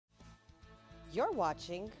You're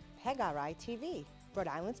watching PEGRI TV, Rhode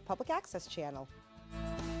Island's public access channel.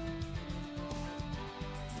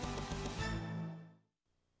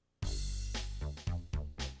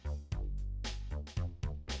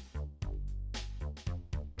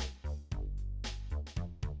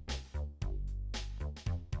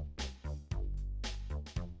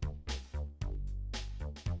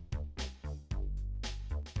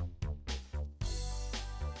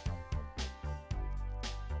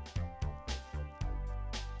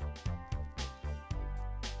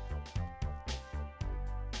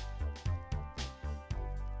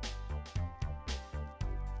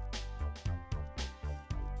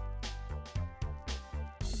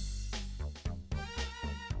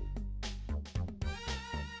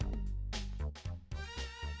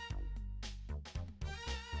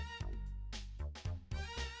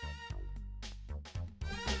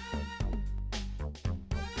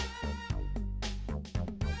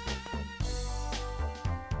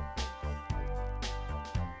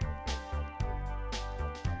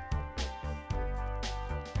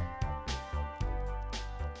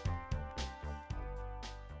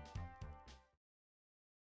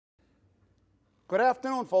 Good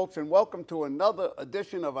afternoon, folks, and welcome to another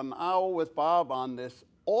edition of An Hour with Bob on this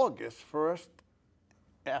August 1st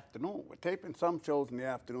afternoon. We're taping some shows in the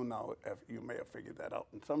afternoon now, you may have figured that out,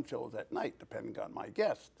 and some shows at night, depending on my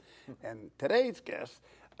guest. And today's guest,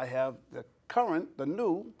 I have the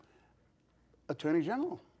new Attorney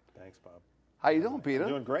General. Thanks, Bob. How you doing, Peter? I'm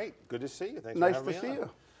doing great. Good to see you. Thanks nice for having to me see on.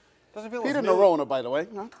 you. Doesn't feel Peter as new. Neronha, by the way.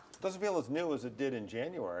 Huh? Doesn't feel as new as it did in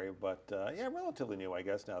January, but yeah, relatively new, I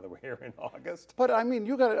guess, now that we're here in August. But I mean,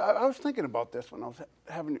 I was thinking about this when I was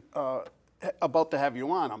about to have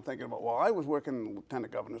you on. I'm thinking about, well, I was working in the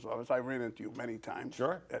Lieutenant Governor's office. I ran into you many times.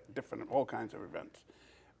 Sure. At all kinds of events.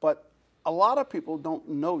 But a lot of people don't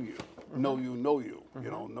know you. Know you.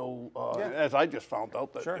 You know, as I just found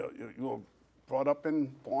out that Sure. you were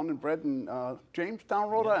born and bred in Jamestown,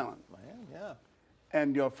 Rhode Island. I am, yeah.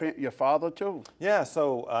 And your father, too. Yeah,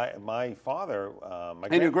 so my father,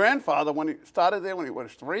 and your grandfather, when he started there when he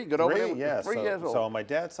was 3, got over there, yeah, 3 years old. So on my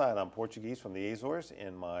dad's side, I'm Portuguese from the Azores,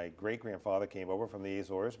 and my great-grandfather came over from the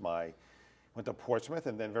Azores. Went to Portsmouth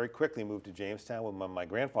and then very quickly moved to Jamestown when my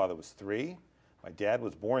grandfather was 3. My dad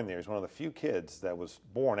was born there. He's one of the few kids that was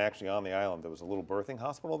born actually on the island. There was a little birthing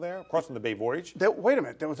hospital there, across from the Bay Voyage. Wait a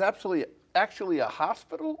minute, there was actually a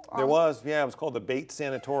hospital? There was, yeah. It was called the Bates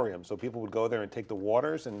Sanatorium. So people would go there and take the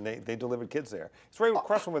waters, and they delivered kids there. It's right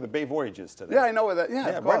across from where the Bay Voyage is today. Yeah, I know where that. Yeah,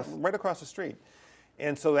 of course. Right across the street.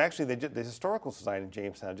 And so actually, the Historical Society in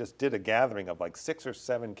Jamestown just did a gathering of like 6 or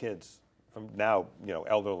 7 kids from now,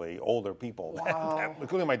 elderly, older people, wow.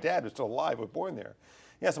 including my dad, who's still alive, was born there.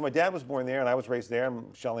 Yeah, so my dad was born there, and I was raised there.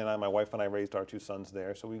 And Shelley and I, my wife and I, raised our 2 sons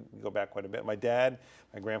there. So we go back quite a bit. My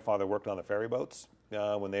grandfather worked on the ferry boats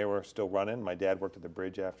when they were still running. My dad worked at the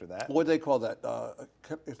bridge after that. What do they call that?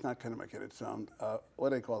 It's not Connecticut. It's what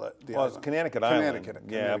do they call that? Well, it's Connecticut Island.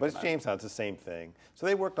 Connecticut Yeah, but it's Island. Jamestown. It's the same thing. So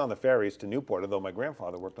they worked on the ferries to Newport, although my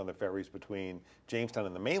grandfather worked on the ferries between Jamestown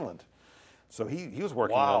and the mainland. So he was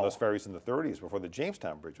working on those ferries in the 30s before the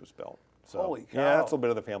Jamestown Bridge was built. So, holy cow. Yeah, that's a little bit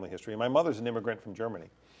of the family history. My mother's an immigrant from Germany.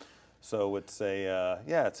 So it's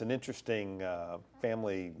it's an interesting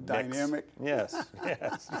family dynamic. Mix.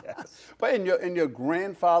 Yes. But and your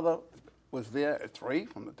grandfather was there at 3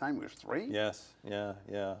 from the time he was 3. Yes, yeah.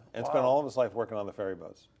 And spent all of his life working on the ferry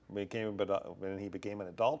boats. When he became an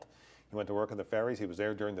adult, he went to work on the ferries. He was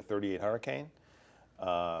there during the '38 hurricane.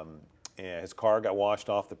 And his car got washed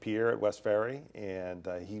off the pier at West Ferry, and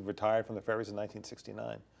he retired from the ferries in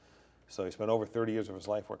 1969. So he spent over 30 years of his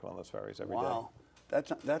life working on those ferries every day. Wow,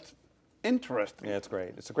 that's interesting. Yeah, it's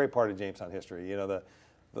great. It's a great part of Jamestown history.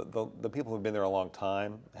 The people who've been there a long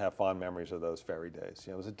time have fond memories of those ferry days.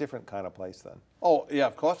 It was a different kind of place then. Oh, yeah,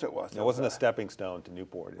 of course it was. It wasn't a stepping stone to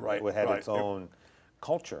Newport. It had its own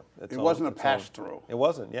culture. It wasn't a pass-through. It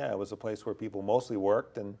wasn't, yeah. It was a place where people mostly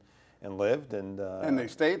worked and lived. And they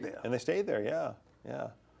stayed there. And they stayed there, yeah.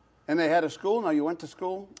 And they had a school? Now, you went to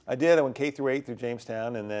school? I did. I went K through 8 through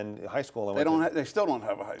Jamestown, and then high school. They still don't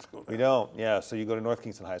have a high school there. We don't, yeah. So you go to North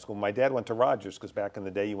Kingston High School. My dad went to Rogers, because back in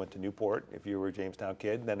the day you went to Newport if you were a Jamestown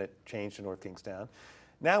kid. Then it changed to North Kingstown.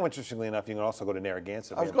 Now, interestingly enough, you can also go to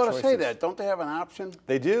Narragansett. I was going to say that. Don't they have an option?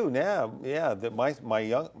 They do, yeah. My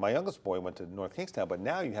youngest boy went to North Kingstown, but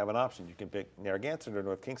now you have an option. You can pick Narragansett or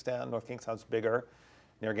North Kingstown. North Kingstown's bigger.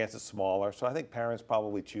 Narragansett's smaller. So I think parents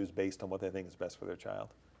probably choose based on what they think is best for their child.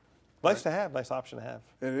 Nice to have, nice option to have.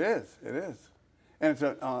 It is. And it's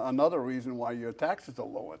another reason why your taxes are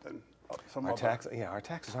lower than Our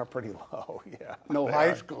taxes are pretty low. Yeah. No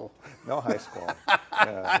high school. No high school.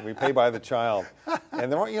 Yeah, we pay by the child,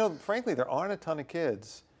 and there aren't, frankly, there aren't a ton of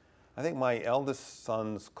kids. I think my eldest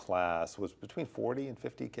son's class was between 40 and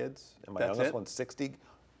 50 kids, and my youngest one's 60.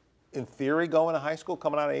 In theory, going to high school,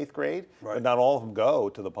 coming out of 8th grade, but not all of them go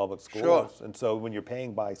to the public schools. Sure. And so when you're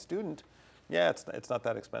paying by student, yeah, it's not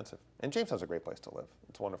that expensive. And Jamestown's a great place to live.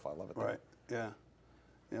 It's wonderful. I love it there. Right. Yeah.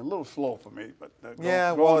 Yeah, a little slow for me, but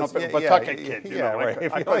growing up a Pawtucket kid, right.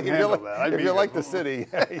 I couldn't handle that. If you like the city,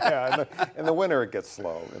 yeah, in the winter it gets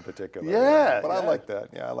slow in particular. Yeah, but I like that.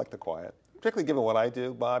 Yeah, I like the quiet, particularly given what I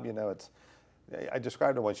do, Bob. I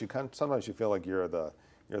described it once. Sometimes you feel like you're the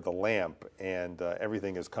lamp, and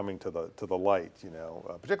everything is coming to the light.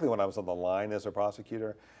 Particularly when I was on the line as a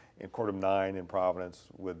prosecutor in Court of 9 in Providence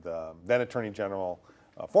with then Attorney General,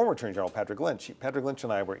 former Attorney General Patrick Lynch. Patrick Lynch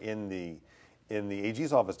and I were in the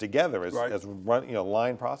AG's office together as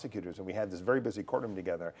line prosecutors, and we had this very busy courtroom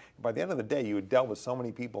together. And by the end of the day, you had dealt with so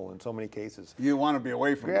many people in so many cases. You want to be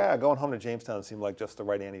away from it. Going home to Jamestown seemed like just the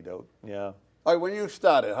right antidote. Yeah. All right, when you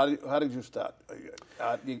started, how did you start?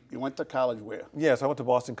 You went to college where? Yes, I went to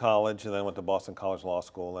Boston College, and then I went to Boston College Law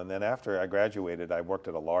School. And then after I graduated, I worked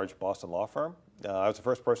at a large Boston law firm. I was the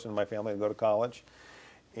first person in my family to go to college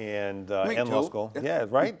and law school. Yeah,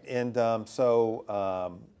 right. And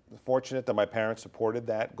fortunate that my parents supported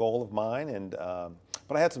that goal of mine,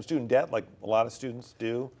 but I had some student debt, like a lot of students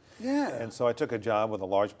do. Yeah. And so I took a job with a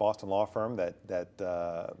large Boston law firm that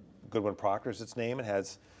Goodwin Proctor is its name.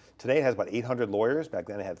 Today it has about 800 lawyers. Back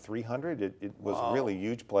then it had 300. It was a really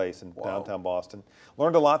huge place in downtown Boston.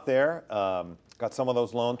 Learned a lot there. Got some of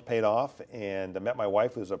those loans paid off, and I met my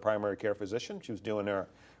wife, who's a primary care physician. She was doing her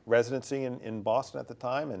residency in Boston at the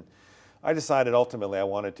time, and I decided ultimately I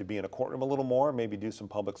wanted to be in a courtroom a little more, maybe do some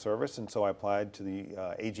public service, and so I applied to the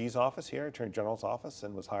AG's office here, Attorney General's office,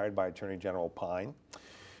 and was hired by Attorney General Pine,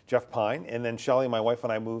 Jeff Pine. And then Shelley, my wife,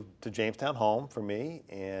 and I moved to Jamestown, home for me,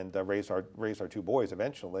 and raised our 2 boys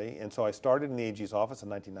eventually. And so I started in the AG's office in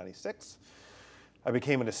 1996. I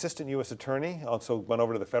became an assistant U.S. attorney, also went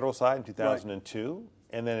over to the federal side in 2002. Right.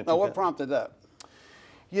 And then now, what prompted that?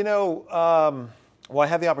 Well, I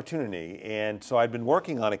had the opportunity, and so I'd been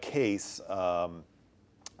working on a case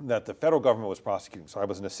that the federal government was prosecuting. So I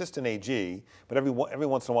was an assistant AG, but every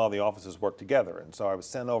once in a while the offices worked together, and so I was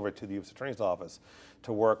sent over to the U.S. Attorney's Office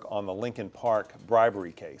to work on the Lincoln Park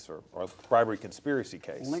bribery case, or bribery conspiracy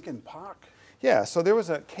case. Lincoln Park? Yeah, so there was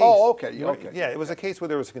a case. Oh, okay. Okay. Yeah, it was a case where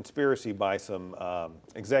there was a conspiracy by some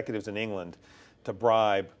executives in England to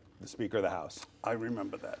bribe the Speaker of the House. I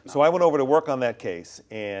remember that now. So I went over to work on that case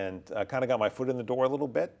and kind of got my foot in the door a little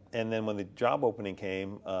bit. And then when the job opening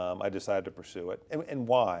came, I decided to pursue it. And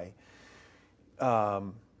why?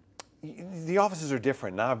 The offices are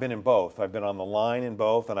different. Now I've been in both. I've been on the line in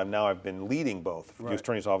both, and I've been leading both, the U.S.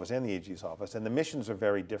 Attorney's Office and the AG's office. And the missions are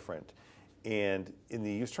very different. And in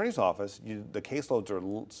the U.S. Attorney's Office, the caseloads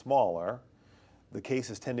are smaller. The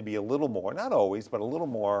cases tend to be a little more, not always, but a little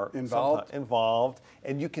more involved,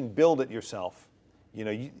 and you can build it yourself.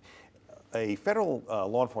 A federal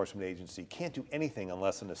law enforcement agency can't do anything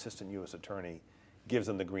unless an assistant U.S. attorney gives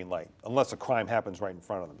them the green light, unless a crime happens right in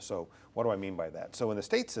front of them. So what do I mean by that? So in the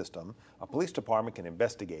state system, a police department can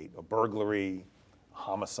investigate a burglary,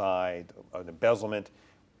 homicide, an embezzlement,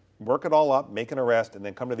 work it all up, make an arrest, and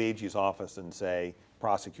then come to the AG's office and say,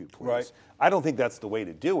 prosecute, please. Right. I don't think that's the way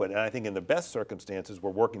to do it, and I think in the best circumstances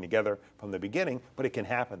we're working together from the beginning, but it can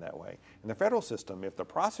happen that way. In the federal system, if the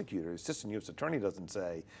prosecutor, assistant U.S. attorney doesn't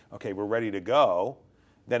say, okay, we're ready to go,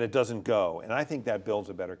 then it doesn't go, and I think that builds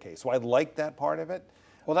a better case. So I like that part of it.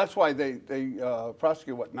 Well, that's why they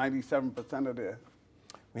prosecute, what, 97% of their...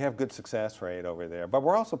 We have good success rate over there, but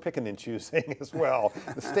we're also picking and choosing as well.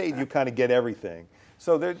 The state, you kind of get everything.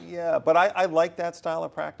 So but I like that style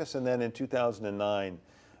of practice. And then in 2009,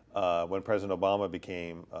 when President Obama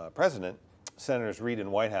became president, Senators Reid and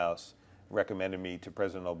Whitehouse recommended me to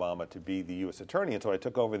President Obama to be the U.S. attorney. And so I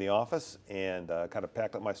took over the office and kind of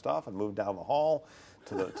packed up my stuff and moved down the hall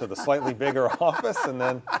to the slightly bigger office. And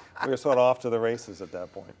then we were sort of off to the races at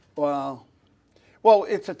that point. Wow. Well,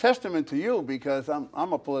 it's a testament to you because I'm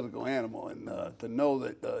a political animal, and to know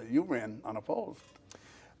that you ran unopposed.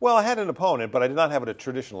 Well, I had an opponent, but I did not have a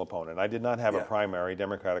traditional opponent. I did not have a primary,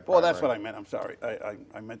 Democratic primary. Well, that's what I meant. I'm sorry.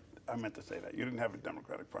 I meant to say that. You didn't have a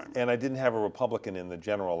Democratic primary. And I didn't have a Republican in the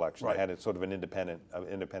general election. Right. I had a sort of an independent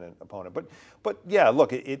opponent. But yeah,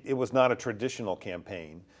 look, it was not a traditional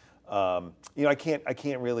campaign. I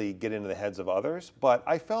can't really get into the heads of others, but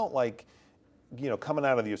I felt like, coming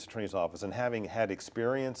out of the U.S. Attorney's Office and having had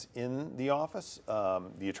experience in the office,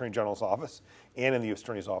 the Attorney General's office, and in the U.S.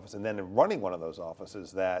 Attorney's Office, and then running one of those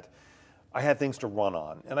offices, that I had things to run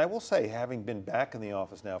on. And I will say, having been back in the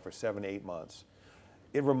office now for 7 to 8 months,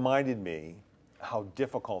 it reminded me how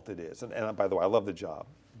difficult it is. And by the way, I love the job,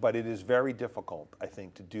 but it is very difficult, I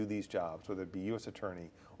think, to do these jobs, whether it be U.S. Attorney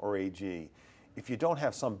or AG, if you don't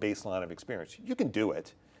have some baseline of experience. You can do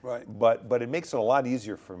it, right? But it makes it a lot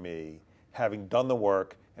easier for me, having done the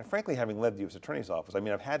work, and frankly, having led the U.S. Attorney's Office. I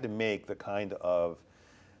mean, I've had to make the kind of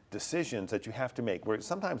decisions that you have to make, where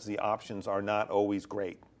sometimes the options are not always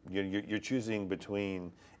great. You're choosing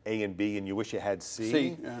between A and B, and you wish you had C.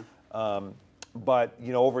 C, yeah. But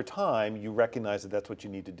over time, you recognize that that's what you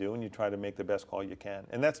need to do, and you try to make the best call you can.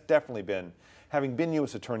 And that's definitely been, having been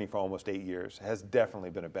U.S. Attorney for almost 8 years, has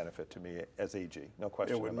definitely been a benefit to me as AG. No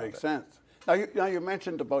question about it. It would make sense. Now you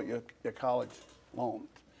mentioned about your college loans.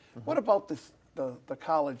 Mm-hmm. What about the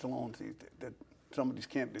college loans that some of these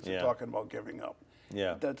candidates are talking about giving up?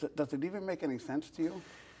 Yeah. Does it even make any sense to you?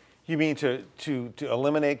 You mean to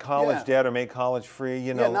eliminate college debt or make college free?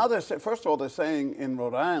 Yeah. Now first of all, they're saying in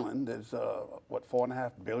Rhode Island there's what,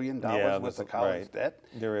 $4.5 billion worth of college debt.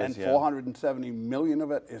 There is, and $470 million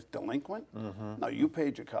of it is delinquent. Mm-hmm. Now you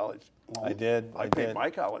paid your college loan. I did. I paid my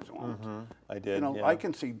college loans. Mm-hmm. I did. I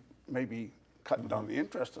can see maybe cutting down the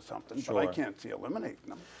interest or something, but I can't see eliminating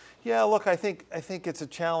them. Yeah, look, I think it's a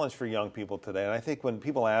challenge for young people today, and I think when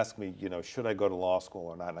people ask me, should I go to law school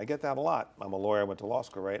or not, and I get that a lot. I'm a lawyer, I went to law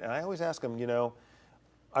school, right? And I always ask them,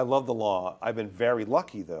 I love the law. I've been very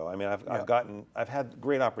lucky, though. I mean, I've had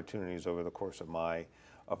great opportunities over the course of my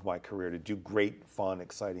career to do great, fun,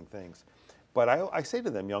 exciting things. But I say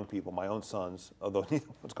to them, young people, my own sons, although neither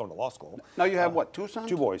one's going to law school. Now you have what, 2 sons?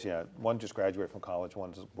 2 boys, yeah. One just graduated from college,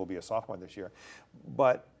 one will be a sophomore this year.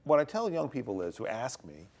 But what I tell young people is, who ask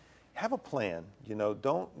me, have a plan.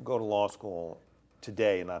 Don't go to law school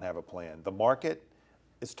today and not have a plan. The market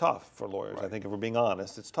is tough for lawyers. Right. I think if we're being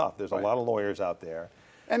honest, it's tough. There's a lot of lawyers out there.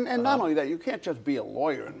 And not only that, you can't just be a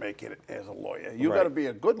lawyer and make it as a lawyer. You got to be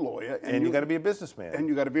a good lawyer, and you got to be a businessman. And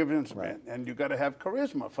you got to be a businessman, and you got to have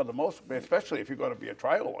charisma for the most, especially if you're going to be a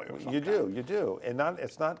trial lawyer. You do, and not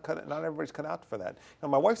everybody's cut out for that.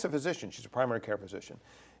 My wife's a physician. She's a primary care physician.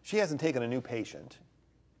 She hasn't taken a new patient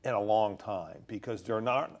in a long time because there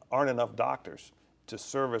aren't enough doctors to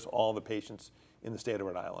service all the patients in the state of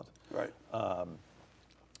Rhode Island. Right.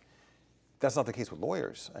 That's not the case with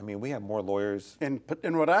lawyers. I mean, we have more lawyers. In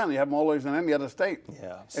Rhode Island, you have more lawyers than any other state.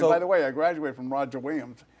 Yeah. And by the way, I graduated from Roger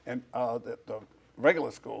Williams and the regular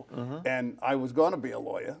school, and I was going to be a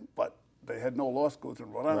lawyer, but they had no law schools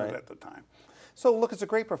in Rhode Island at the time. So look, it's a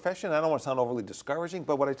great profession. I don't want to sound overly discouraging,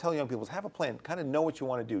 but what I tell young people is have a plan. Kind of know what you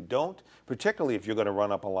want to do. Don't, particularly if you're going to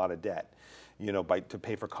run up a lot of debt, to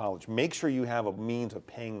pay for college. Make sure you have a means of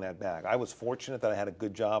paying that back. I was fortunate that I had a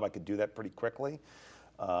good job. I could do that pretty quickly.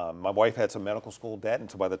 My wife had some medical school debt, and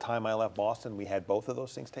so by the time I left Boston, we had both of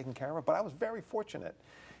those things taken care of. But I was very fortunate.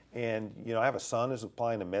 And I have a son who's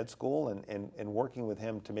applying to med school, and working with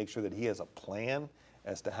him to make sure that he has a plan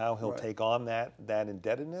as to how he'll take on that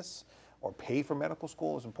indebtedness or pay for medical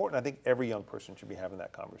school is important. I think every young person should be having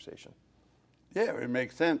that conversation. Yeah, it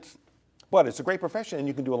makes sense. But it's a great profession, and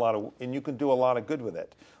you can do a lot of good with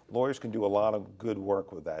it. Lawyers can do a lot of good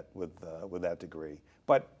work with that degree.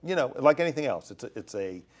 But like anything else, it's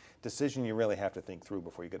a decision you really have to think through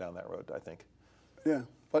before you go down that road, I think. Yeah,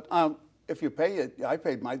 but if you pay it, I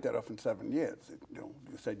paid my debt off in 7 years. You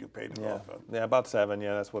said you paid it off. Yeah, about 7.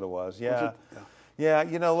 Yeah, that's what it was. Yeah, was it? Yeah.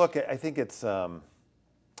 Look, I think it's I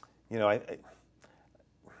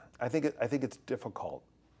think it's difficult.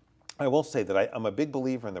 I will say that I'm a big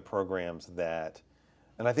believer in the programs that,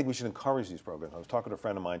 and I think we should encourage these programs. I was talking to a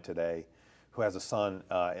friend of mine today who has a son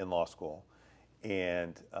in law school,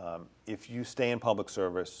 and if you stay in public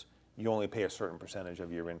service, you only pay a certain percentage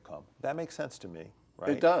of your income. That makes sense to me,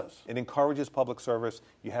 right? It does. It encourages public service.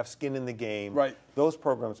 You have skin in the game. Right. Those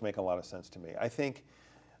programs make a lot of sense to me. I think,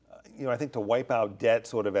 I think to wipe out debt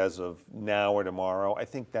sort of as of now or tomorrow, I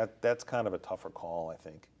think that's kind of a tougher call, I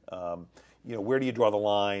think. Where do you draw the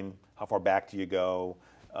line? How far back do you go?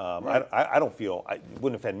 Right. I don't feel, it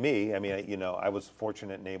wouldn't offend me. I mean, I was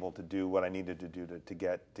fortunate and able to do what I needed to do to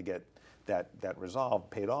get that resolved,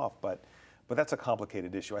 paid off, but that's a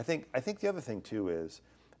complicated issue. I think the other thing too is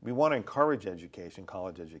we want to encourage education,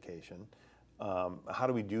 college education. How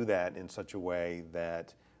do we do that in such a way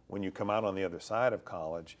that when you come out on the other side of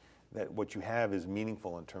college, that what you have is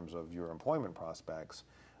meaningful in terms of your employment prospects,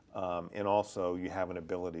 and also you have an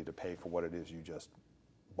ability to pay for what it is you just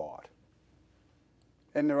bought.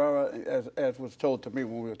 And there are, as was told to me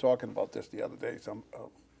when we were talking about this the other day, a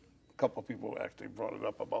couple of people actually brought it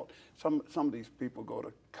up about some of these people go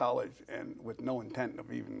to college and with no intent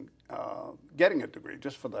of even getting a degree,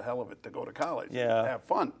 just for the hell of it to go to college, and have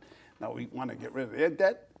fun. Now we want to get rid of their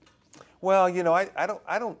debt. Well, you know, I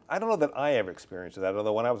don't know that I ever experienced that.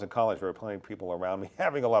 Although when I was in college, there were plenty of people around me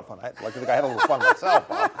having a lot of fun. I like to think I had a little fun myself.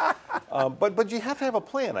 But you have to have a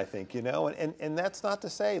plan, I think, you know, and that's not to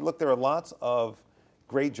say, look, there are lots of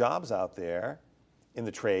great jobs out there in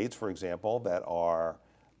the trades, for example, that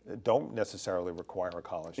don't necessarily require a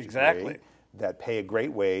college degree. That pay a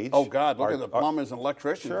great wage. Oh God, look at the plumbers and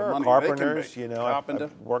electricians. Sure, the money carpenters. They can make. You know, Carpenter.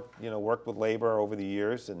 I've worked with labor over the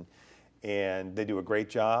years, and they do a great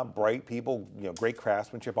job. Bright people, you know, great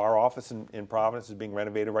craftsmanship. Our office in Providence is being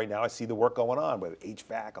renovated right now. I see the work going on with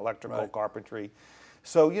HVAC, electrical, carpentry.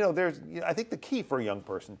 So you know, I think the key for a young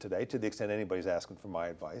person today, to the extent anybody's asking for my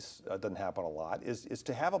advice, doesn't happen a lot, is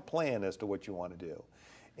to have a plan as to what you want to do,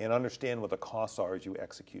 and understand what the costs are as you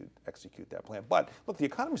execute that plan. But look, the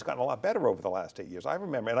economy's gotten a lot better over the last 8 years. I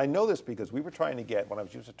remember, and I know this because we were trying to get, when I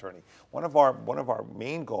was U.S. Attorney, one of our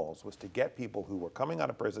main goals was to get people who were coming out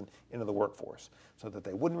of prison into the workforce so that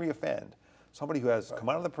they wouldn't reoffend. Somebody who has come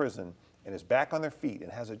out of the prison and is back on their feet and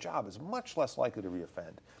has a job is much less likely to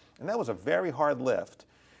reoffend. And that was a very hard lift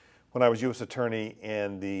when I was U.S. Attorney,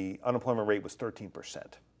 and the unemployment rate was 13%.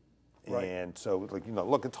 Right. And so, like, you know,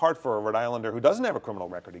 look, it's hard for a Rhode Islander who doesn't have a criminal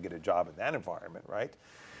record to get a job in that environment, right?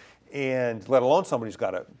 And let alone somebody who's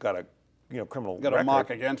got a you know, criminal record. Got a mark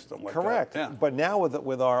against them. Like correct. That. Yeah. But now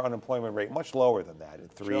with our unemployment rate much lower than that,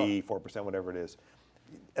 at 3-4%, whatever it is,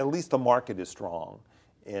 at least the market is strong,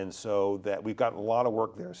 and so that we've got a lot of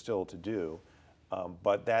work there still to do.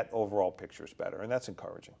 But that overall picture is better, and that's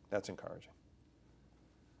encouraging. That's encouraging.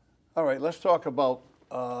 All right, let's talk about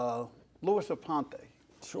Louis Aponte.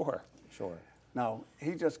 Sure, sure. Now,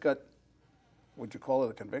 he just got, would you call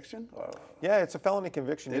it a conviction? Yeah, it's a felony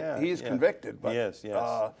conviction, yeah. He is convicted, but he is,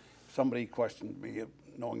 yes. Somebody questioned me,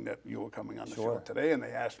 knowing that you were coming on the show today, and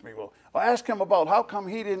they asked me, well, I asked him about how come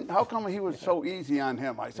he was so easy on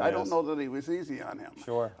him. I said, I don't know that he was easy on him.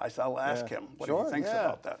 Sure. I said, I'll ask him what he thinks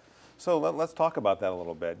about that. So let's talk about that a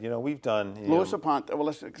little bit. You know, we've done Louis Aponte. Well,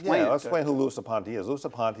 let's explain. Yeah, let's explain who Louis Aponte is. Louis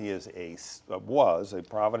Aponte was a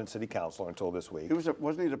Providence City Councilor until this week.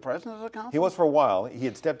 Wasn't he the president of the council? He was for a while. He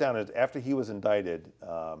had stepped down after he was indicted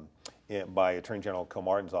by Attorney General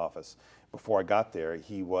Kilmartin's office. Before I got there,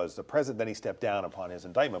 he was the president. Then he stepped down upon his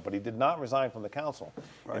indictment, but he did not resign from the council.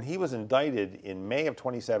 Right. And he was indicted in May of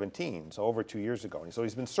 2017, so over 2 years ago. And so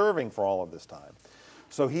he's been serving for all of this time.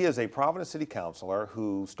 So he is a Providence City Councilor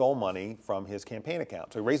who stole money from his campaign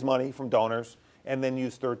account. So he raised money from donors and then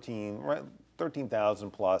used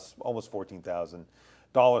 $13,000 plus, almost $14,000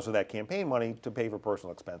 of that campaign money to pay for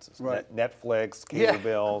personal expenses. Right. Netflix, cable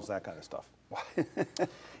bills, that kind of stuff.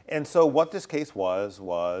 And so what this case was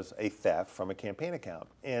a theft from a campaign account.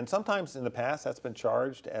 And sometimes in the past that's been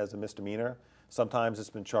charged as a misdemeanor. Sometimes it's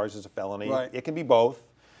been charged as a felony. Right. It can be both.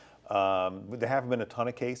 There haven't been a ton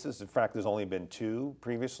of cases. In fact, there's only been 2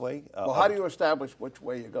 previously. Well, how do you establish which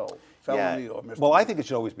way you go, felony or misdemeanor? Well, I think it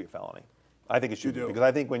should always be a felony. I think it should be, do? because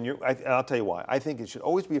I think when and I'll tell you why. I think it should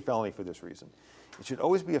always be a felony for this reason. It should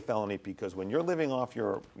always be a felony because when you're living off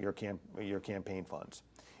your campaign funds,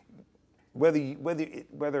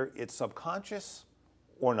 whether it's subconscious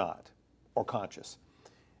or not, or conscious,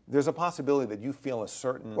 there's a possibility that you feel a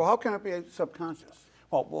certain. Well, how can it be subconscious?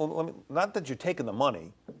 Well, not that you're taking the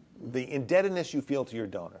money, the indebtedness you feel to your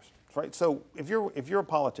donors, right? So if you're a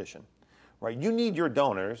politician, right, you need your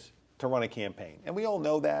donors to run a campaign, and we all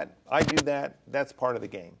know that. I do that. That's part of the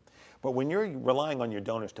game. But when you're relying on your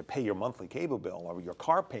donors to pay your monthly cable bill or your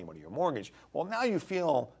car payment or your mortgage, well, now you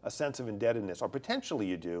feel a sense of indebtedness, or potentially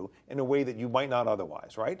you do, in a way that you might not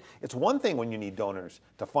otherwise, right? It's one thing when you need donors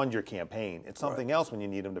to fund your campaign. It's something else when you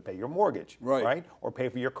need them to pay your mortgage, right? Or pay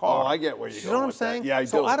for your car. Oh, I get where you're going. You know what I'm saying? Yeah, I do.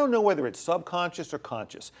 So I don't know whether it's subconscious or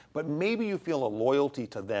conscious, but maybe you feel a loyalty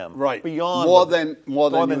to them. Right. Beyond more than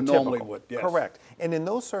you normally typical. would. Yes. Correct. And in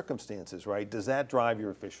those circumstances, right, does that drive your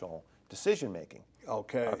official decision making?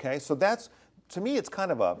 Okay. Okay. So that's, to me, it's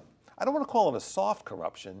kind of I don't want to call it a soft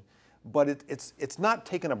corruption, but it's not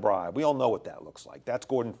taking a bribe. We all know what that looks like. That's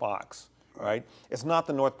Gordon Fox, right? It's not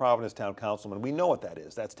the North Providence Town Councilman. We know what that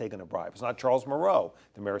is. That's taking a bribe. It's not Charles Moreau,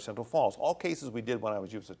 the mayor of Central Falls. All cases we did when I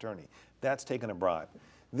was U.S. Attorney, that's taking a bribe.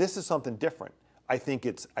 This is something different. I think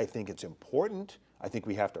it's important. I think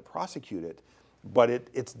we have to prosecute it, but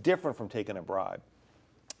it's different from taking a bribe.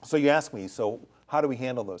 So you ask me, so how do we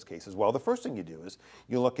handle those cases? Well, the first thing you do is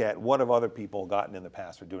you look at what have other people gotten in the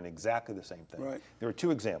past for doing exactly the same thing. Right. There are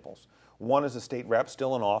 2 examples. One is a state rep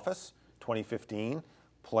still in office, 2015,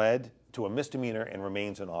 pled to a misdemeanor and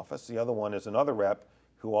remains in office. The other one is another rep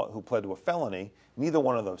who pled to a felony. Neither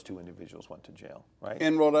one of those 2 individuals went to jail, right?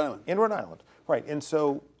 In Rhode Island. In Rhode Island, right. And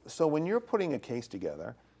so when you're putting a case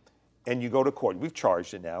together, and you go to court. We've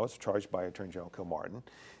charged it now. It's charged by Attorney General Kilmartin.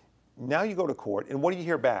 Now you go to court, and what do you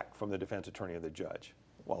hear back from the defense attorney or the judge?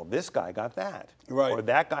 Well, this guy got that, right, or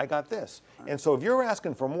that guy got this. Right. And so if you're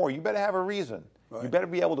asking for more, you better have a reason. Right. You better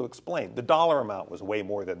be able to explain. The dollar amount was way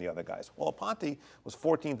more than the other guys. Well, Aponte was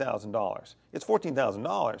 $14,000. It's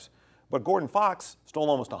 $14,000, but Gordon Fox stole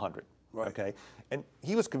almost $100. Right. Okay, and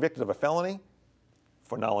he was convicted of a felony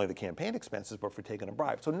for not only the campaign expenses, but for taking a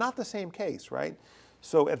bribe. So not the same case, right?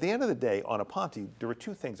 So at the end of the day, on Aponte, there were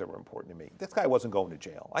two things that were important to me. This guy wasn't going to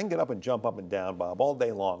jail. I can get up and jump up and down, Bob, all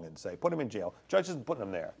day long and say, put him in jail. Judge isn't putting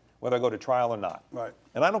him there, whether I go to trial or not. Right.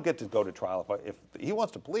 And I don't get to go to trial. If he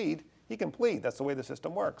wants to plead, he can plead. That's the way the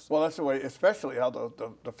system works. Well, that's the way, especially how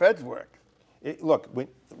the feds work. Look,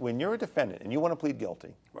 when you're a defendant and you want to plead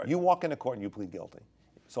guilty, right, you walk into court and you plead guilty.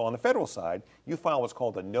 So on the federal side, you file what's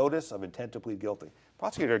called a notice of intent to plead guilty.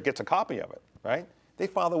 Prosecutor gets a copy of it, right? They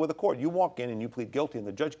file it with the court. You walk in and you plead guilty, and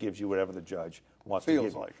the judge gives you whatever the judge wants to give you.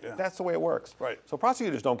 Feels like, yeah. That's the way it works. Right. So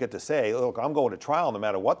prosecutors don't get to say, look, I'm going to trial no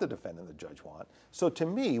matter what the defendant and the judge want. So to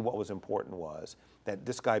me, what was important was that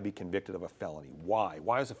this guy be convicted of a felony. Why?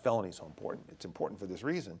 Why is a felony so important? It's important for this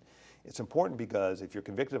reason. It's important because if you're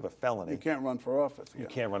convicted of a felony, you can't run for office. You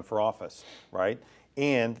can't run for office, right?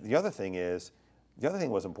 And the other thing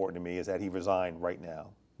was important to me is that he resigned right now.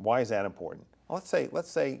 Why is that important? Well, let's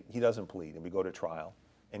say he doesn't plead and we go to trial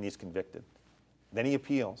and he's convicted. Then he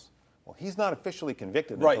appeals. Well, he's not officially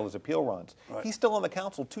convicted until his appeal runs. Right. He's still on the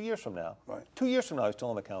council 2 years from now. Right. 2 years from now, he's still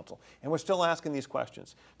on the council. And we're still asking these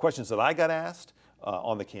questions. Questions that I got asked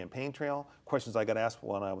on the campaign trail, questions I got asked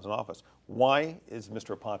when I was in office. Why is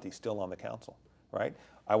Mr. Aponte still on the council, right?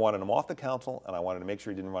 I wanted him off the council, and I wanted to make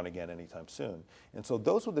sure he didn't run again anytime soon. And so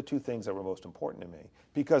those were the two things that were most important to me.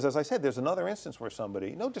 Because, as I said, there's another instance where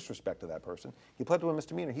somebody, no disrespect to that person, he pled to a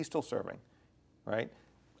misdemeanor, he's still serving, right?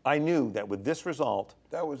 I knew that with this result...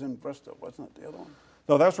 That was in Bristol, wasn't it, the other one?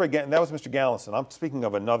 No, that was Mr. Gallison. I'm speaking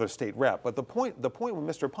of another state rep. But the point with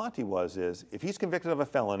Mr. Aponte is, if he's convicted of a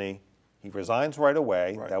felony, he resigns right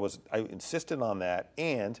away. Right. I insisted on that,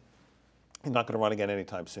 and he's not going to run again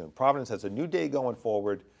anytime soon. Providence has a new day going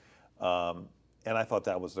forward, and I thought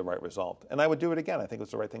that was the right result. And I would do it again. I think it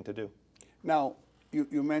was the right thing to do. Now,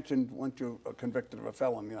 you mentioned once you're convicted of a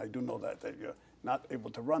felony, I do know that you're not able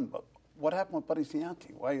to run, but what happened with Buddy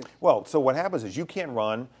Cianci? Why? Well, so what happens is you can't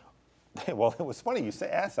run. Well, it was funny you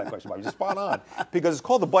asked that question, Bob. You're spot on. Because it's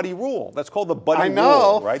called the Buddy Rule. That's called the Buddy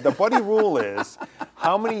Rule, right? The Buddy Rule is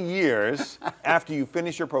how many years after you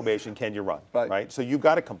finish your probation can you run, right? So you've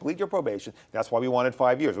got to complete your probation. That's why we wanted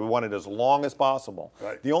 5 years. We wanted as long as possible.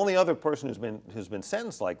 Right. The only other person who's been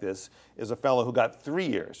sentenced like this is a fellow who got 3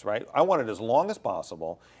 years, right? I wanted as long as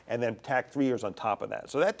possible and then tack 3 years on top of that.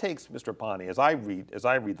 So that takes Mr. Aponte, as I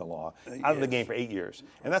read the law, out of the game for 8 years.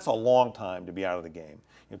 And that's a long time to be out of the game.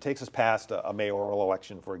 It takes us past a mayoral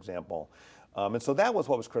election, for example. And so that was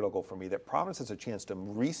what was critical for me, that Providence has a chance to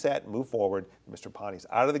reset, move forward. Mr. Aponte's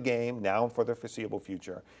out of the game now and for the foreseeable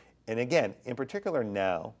future. And again, in particular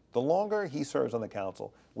now, the longer he serves on the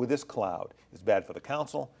council with this cloud, it's bad for the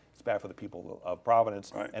council, it's bad for the people of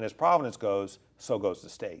Providence. Right. And as Providence goes, so goes the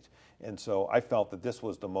state. And so I felt that this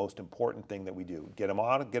was the most important thing that we do. Get him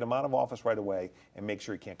out of office right away and make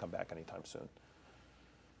sure he can't come back anytime soon.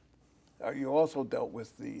 You also dealt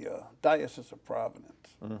with the Diocese of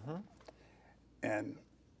Providence. Mm-hmm. And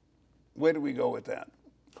where do we go with that?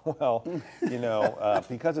 Well, you know,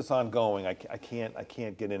 because it's ongoing, I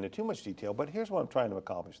can't get into too much detail, but here's what I'm trying to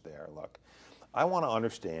accomplish there. Look, I want to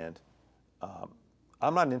understand,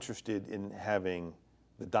 I'm not interested in having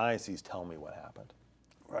the diocese tell me what happened.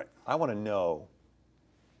 Right. I want to know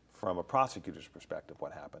from a prosecutor's perspective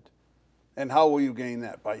what happened. And how will you gain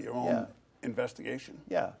that? By your own investigation?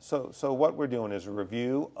 Yeah, so what we're doing is a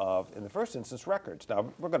review of, in the first instance, records.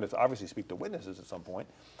 Now, we're going to obviously speak to witnesses at some point,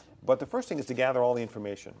 but the first thing is to gather all the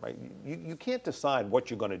information, right? You can't decide what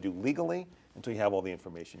you're going to do legally until you have all the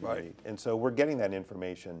information you need. And so we're getting that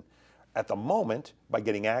information at the moment by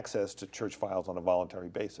getting access to church files on a voluntary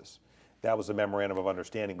basis. That was the memorandum of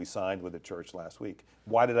understanding we signed with the church last week.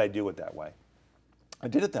 Why did I do it that way? I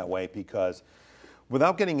did it that way because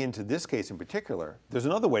without getting into this case in particular, there's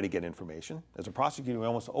another way to get information. As a prosecutor, we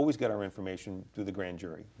almost always get our information through the grand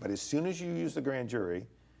jury. But as soon as you use the grand jury,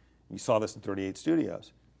 you saw this in 38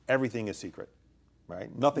 Studios, everything is secret,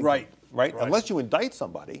 right? Nothing, right? Unless you indict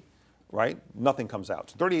somebody, right? Nothing comes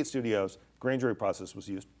out. So 38 Studios, grand jury process was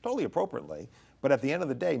used totally appropriately. But at the end of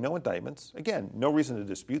the day, no indictments. Again, no reason to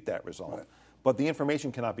dispute that result. Right. But the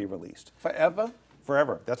information cannot be released. Forever?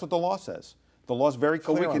 Forever. That's what the law says. The law's very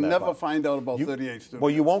clear on that. So we can never find out about 38 Studios? Well,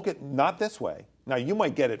 you won't get, not this way. Now, you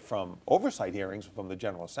might get it from oversight hearings from the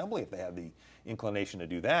General Assembly if they have the inclination to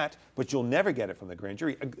do that, but you'll never get it from the grand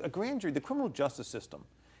jury. A grand jury, the criminal justice system,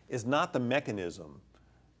 is not the mechanism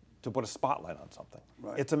to put a spotlight on something.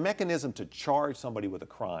 Right. It's a mechanism to charge somebody with a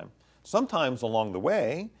crime. Sometimes along the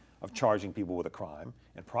way of charging people with a crime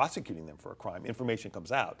and prosecuting them for a crime, information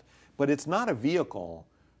comes out. But it's not a vehicle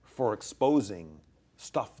for exposing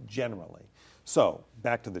stuff generally. So,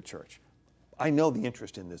 back to the church. I know the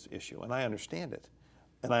interest in this issue, and I understand it.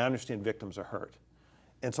 And I understand victims are hurt.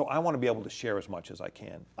 And so I want to be able to share as much as I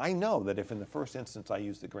can. I know that if in the first instance I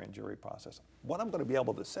use the grand jury process, what I'm going to be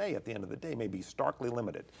able to say at the end of the day may be starkly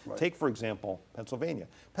limited. Right. Take, for example, Pennsylvania.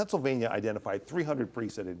 Pennsylvania identified 300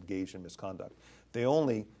 priests that had engaged in misconduct. They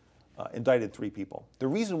only indicted 3 people. The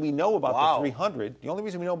reason we know about Wow. the 300, the only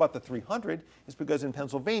reason we know about the 300 is because in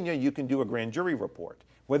Pennsylvania you can do a grand jury report.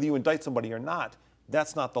 Whether you indict somebody or not,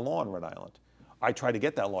 that's not the law in Rhode Island. I try to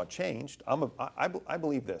get that law changed. I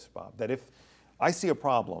believe this, Bob, that if I see a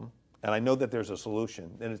problem and I know that there's a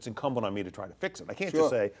solution, then it's incumbent on me to try to fix it. I can't Sure. just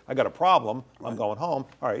say, I got a problem, I'm going home.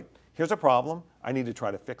 All right, here's a problem, I need to try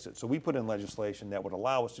to fix it. So we put in legislation that would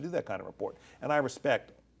allow us to do that kind of report. And I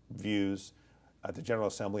respect views at the General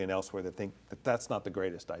Assembly and elsewhere that think that that's not the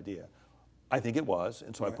greatest idea. I think it was,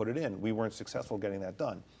 and so I put it in. We weren't successful getting that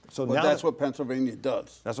done. So But now that's what Pennsylvania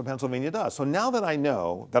does. that's what Pennsylvania does. So now that I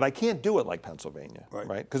know that I can't do it like Pennsylvania,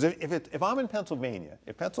 right? Because if I'm in Pennsylvania,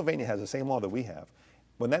 if Pennsylvania has the same law that we have,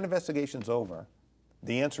 when that investigation's over,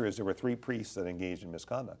 the answer is there were 3 priests that engaged in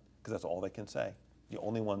misconduct, because that's all they can say, the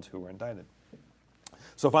only ones who were indicted.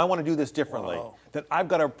 So if I want to do this differently, then I've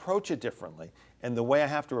got to approach it differently. And the way I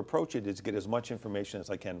have to approach it is to get as much information as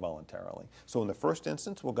I can voluntarily. So in the first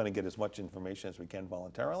instance, we're going to get as much information as we can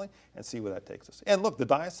voluntarily and see where that takes us. And look, the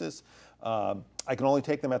diocese, I can only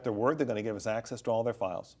take them at their word. They're going to give us access to all their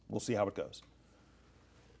files. We'll see how it goes.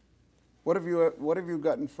 What have you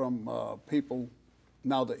gotten from people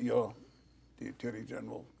now that you're the Attorney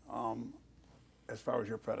General, as far as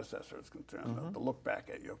your predecessor is concerned, to look back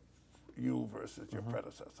at you versus your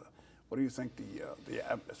predecessor? What do you think the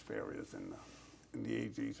atmosphere is in the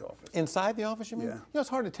AG's office? Inside the office, you mean? Yeah. You know, it's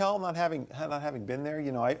hard to tell not having been there.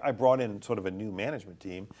 You know, I brought in sort of a new management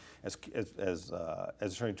team, as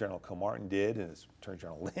Attorney General Kilmartin did, and as Attorney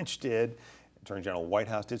General Lynch did, Attorney General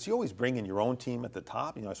Whitehouse did. So you always bring in your own team at the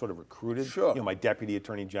top. You know, I sort of recruited, you know, my Deputy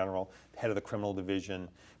Attorney General, head of the Criminal Division,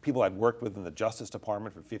 people I'd worked with in the Justice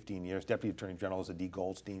Department for 15 years. Deputy Attorney General is Dee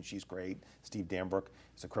Goldstein, she's great. Steve Dambrook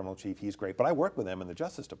is the Criminal Chief, he's great. But I worked with them in the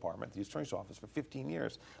Justice Department, the Attorney's Office, for 15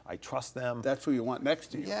 years. I trust them. That's who you want next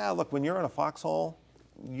to you. Yeah, look, when you're in a foxhole,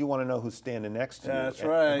 you want to know who's standing next to you. That's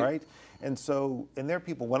right. Right? And so, and there are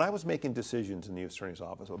people, when I was making decisions in the U.S. Attorney's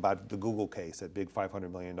Office about the Google case, that big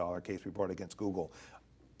 $500 million case we brought against Google,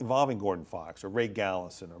 involving Gordon Fox or Ray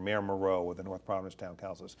Gallison or Mayor Moreau or the North Providence Town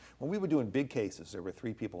Councilors, when we were doing big cases, there were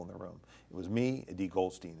 3 people in the room. It was me, Dee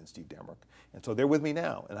Goldstein, and Steve Dambrook. And so they're with me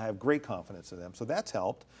now, and I have great confidence in them. So that's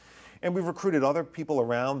helped. And we've recruited other people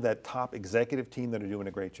around that top executive team that are doing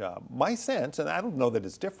a great job. My sense, and I don't know that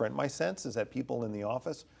it's different, my sense is that people in the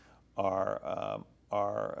office are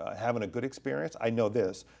having a good experience. I know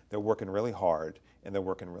this, they're working really hard and they're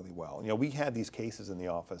working really well. You know, we had these cases in the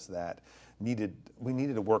office that we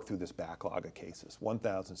needed to work through this backlog of cases,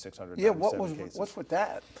 1,697 cases. What's with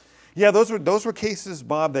that? Yeah, those were cases,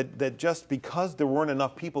 Bob, that just because there weren't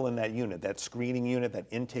enough people in that unit, that screening unit, that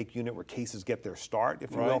intake unit where cases get their start,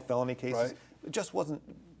 if you will, felony cases, it just wasn't,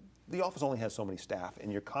 the office only has so many staff and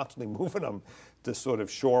you're constantly moving them to sort of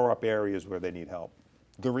shore up areas where they need help.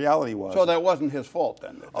 The reality was... So that wasn't his fault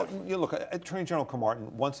then? Oh, you look, Attorney General Kilmartin,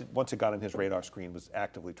 once it got on his radar screen, was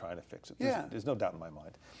actively trying to fix it. There's no doubt in my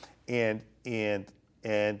mind.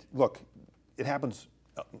 And look, it happens.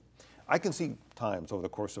 I can see times over the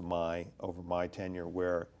course of my tenure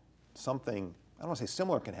where something, I don't want to say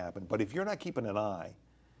similar can happen, but if you're not keeping an eye,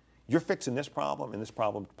 you're fixing this problem and this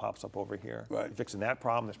problem pops up over here. Right. You're fixing that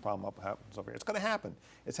problem, this problem happens over here. It's going to happen.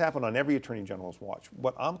 It's happened on every Attorney General's watch.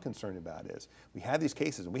 What I'm concerned about is we had these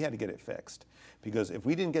cases and we had to get it fixed, because if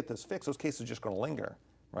we didn't get this fixed, those cases are just going to linger.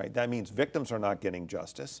 Right? That means victims are not getting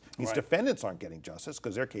justice. These defendants aren't getting justice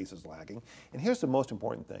because their case is lagging. And here's the most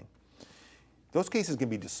important thing. Those cases can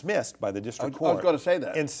be dismissed by the district court. I was going to say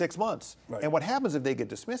that. In 6 months. Right. And what happens if they get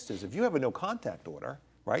dismissed is if you have a no contact order,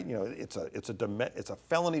 right? You know, it's a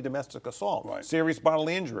felony domestic assault, serious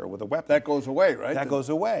bodily injury with a weapon. That goes away, right? That goes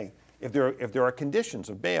away. If there are conditions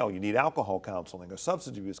of bail, you need alcohol counseling or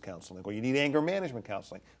substance abuse counseling, or you need anger management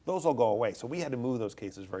counseling, those will go away. So we had to move those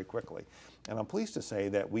cases very quickly. And I'm pleased to say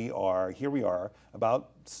that here we are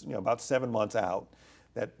about 7 months out.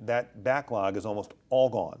 that backlog is almost all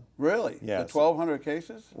gone. Really? Yes. The 1,200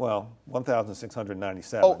 cases? Well,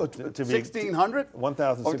 1,697. Oh, 1,600?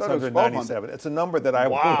 1,697. It's a number that I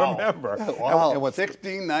Wow. remember. Wow, And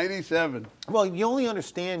 1,697. well, you only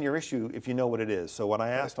understand your issue if you know what it is. So what I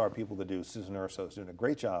asked our people to do, Susan Urso is doing a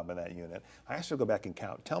great job in that unit, I asked her to go back and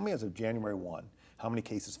count. Tell me as of January 1, how many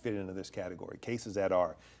cases fit into this category? Cases that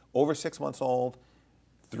are over 6 months old,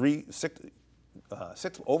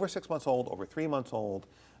 over 6 months old, over 3 months old,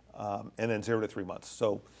 and then 0 to 3 months.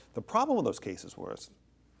 So the problem with those cases was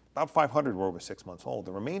about 500 were over 6 months old.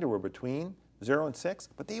 The remainder were between 0 and 6,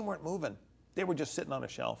 but they weren't moving. They were just sitting on a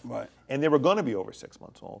shelf. Right. And they were going to be over 6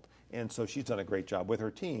 months old. And so she's done a great job with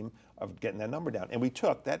her team of getting that number down. And we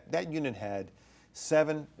took, that unit had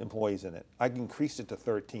 7 employees in it. I increased it to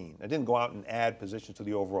 13. I didn't go out and add positions to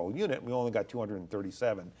the overall unit. We only got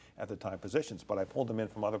 237 at the time positions, but I pulled them in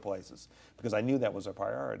from other places because I knew that was a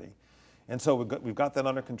priority. And so we've got that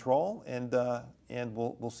under control, and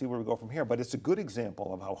we'll see where we go from here. But it's a good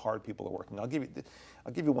example of how hard people are working. I'll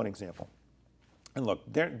give you one example. And look,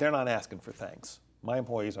 they're not asking for thanks. My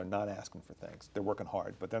employees are not asking for thanks. They're working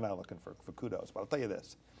hard, but they're not looking for kudos. But I'll tell you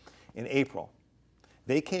this: in April,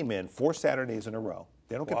 they came in 4 Saturdays in a row.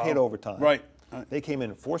 They don't get paid overtime. Right. They came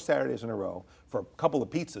in 4 Saturdays in a row for a couple of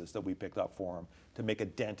pizzas that we picked up for them to make a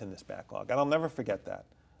dent in this backlog. And I'll never forget that.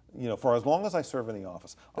 You know, for as long as I serve in the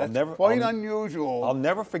office, Quite unusual. I'll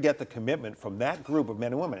never forget the commitment from that group of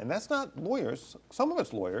men and women. And that's not lawyers. Some of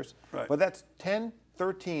it's lawyers. Right. But that's 10,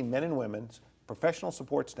 13 men and women, professional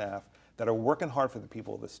support staff that are working hard for the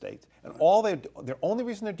people of the state. And their only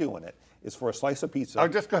reason they're doing it is for a slice of pizza. I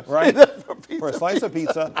was just going to say right? that, for a slice of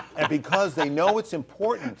pizza, and because they know it's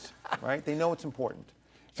important, right? They know it's important.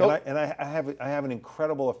 So, and I have an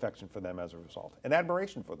incredible affection for them as a result, and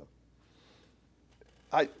admiration for them.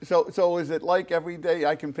 So is it like every day?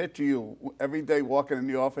 I can picture you every day walking in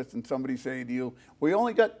the office and somebody saying to you, "We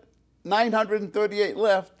only got 938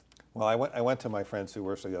 left." Well, I went to my friend Sue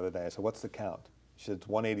Urso the other day. I said, "What's the count?" She said, "It's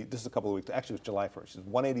 180." This is a couple of weeks. Actually, it was July 1st. She said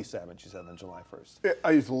 187. She said on July 1st.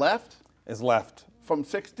 Is left? Is left. From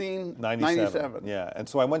 1697. Yeah, and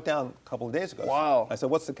so I went down a couple of days ago. Wow. I said,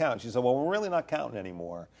 "What's the count?" She said, "Well, we're really not counting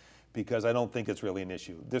anymore because I don't think it's really an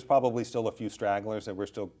issue. There's probably still a few stragglers that we're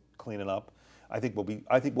still cleaning up. I think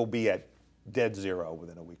we'll be at dead zero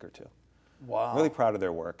within a week or two." Wow. Really proud of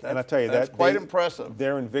their work. And I tell you, that's quite impressive.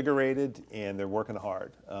 They're invigorated and they're working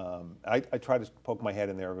hard. I try to poke my head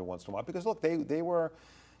in there every once in a while because look, they were,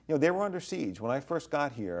 they were under siege when I first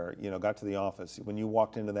got here. Got to the office. When you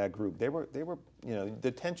walked into that group, they were,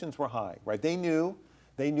 the tensions were high, right? They knew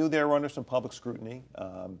they were under some public scrutiny,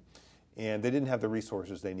 and they didn't have the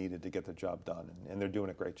resources they needed to get the job done. And they're doing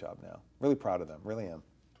a great job now. Really proud of them. Really am.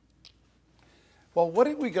 Well, what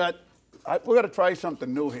did we got? We're going to try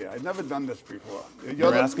something new here. I've never done this before.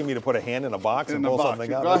 You're asking me to put a hand in a box and pull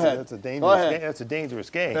something out. Go ahead. That's a dangerous game. That's a dangerous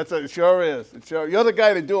game. It sure is. You're the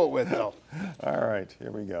guy to do it with, though. All right,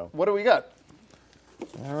 here we go. What do we got?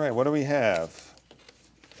 All right, what do we have?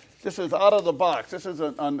 This is out of the box. This is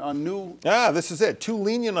a new. This is it. Too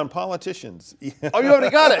lenient on politicians. Oh, you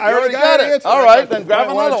already got it. I already got it. All right, then grab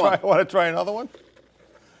another one. Want to try another one?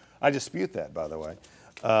 I dispute that, by the way.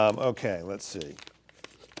 Okay, let's see.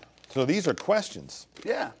 So these are questions.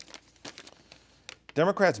 Yeah.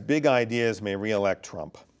 Democrats' big ideas may re-elect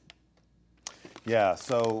Trump. Yeah,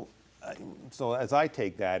 so as I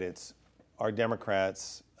take that, are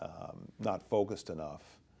Democrats not focused enough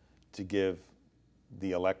to give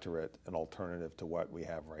the electorate an alternative to what we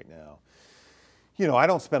have right now? I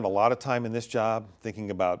don't spend a lot of time in this job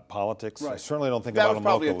thinking about politics. Right. I certainly don't think about them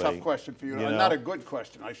locally. That was probably a tough question for you. Not a good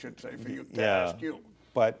question, I should say, for you to ask you.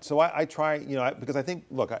 But so I try, because I think,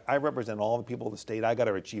 look, I represent all the people of the state. I got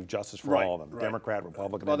to achieve justice for all of them, Democrat,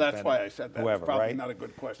 Republican, well, Independent, that's why I said that. whoever, it's probably right? not a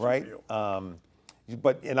good question right? for you.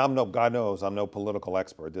 But God knows, I'm no political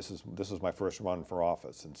expert. This is my first run for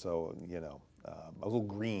office, and so I was a little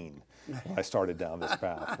green when I started down this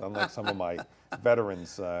path. Unlike some of my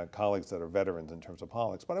veterans, colleagues that are veterans in terms of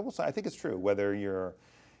politics. But I will say, I think it's true. Whether you're,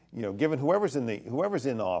 given whoever's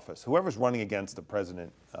in office, whoever's running against the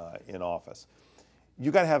president in office, you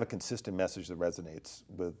got to have a consistent message that resonates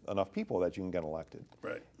with enough people that you can get elected.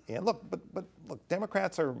 Right. And look, but look,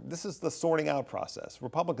 Democrats this is the sorting out process.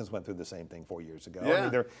 Republicans went through the same thing 4 years ago. Yeah.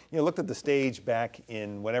 I mean, looked at the stage back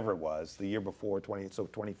in whenever it was, the year before,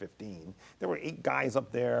 2015. There were 8 guys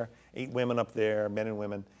up there, 8 women up there, men and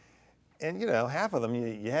women. And, half of them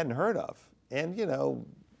you hadn't heard of. And,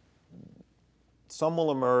 some will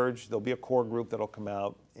emerge. There'll be a core group that'll come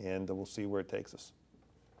out, and we'll see where it takes us.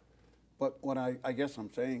 But what I guess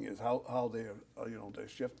I'm saying is how they're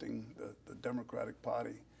shifting the Democratic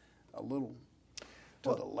Party a little.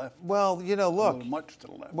 to the left. Well, you know, look. A little much to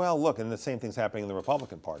the left. Well, look, and the same thing's happening in the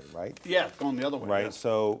Republican Party, right? Yeah, it's going the other way. Right. Yes.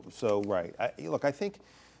 So right. Look, I think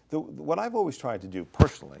what I've always tried to do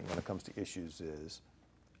personally when it comes to issues is,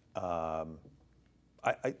 I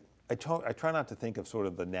try not to think of sort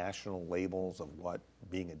of the national labels of what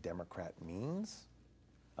being a Democrat means.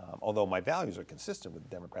 Although my values are consistent with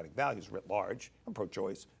Democratic values writ large. I'm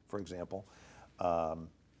pro-choice, for example.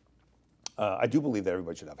 I do believe that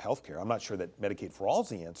everybody should have health care. I'm not sure that Medicaid for all is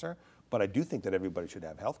the answer, but I do think that everybody should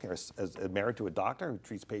have health care. As married to a doctor who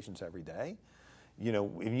treats patients every day, you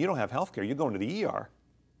know, if you don't have health care, you're going to the ER.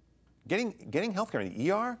 Getting health care in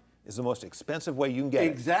the ER is the most expensive way you can get it.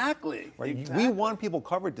 Exactly. Right? Exactly. We want people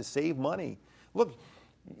covered to save money. Look,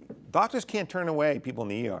 doctors can't turn away people in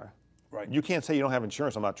the ER. Right. You can't say you don't have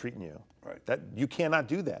insurance, I'm not treating you. Right. You cannot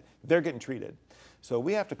do that. They're getting treated. So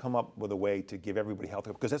we have to come up with a way to give everybody health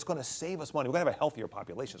care because that's going to save us money. We're going to have a healthier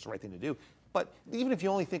population. It's the right thing to do. But even if you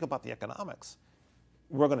only think about the economics,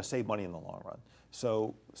 we're going to save money in the long run.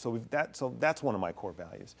 So that's one of my core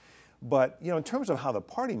values. But you know, in terms of how the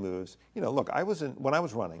party moves, you know, look, when I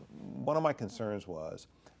was running, one of my concerns was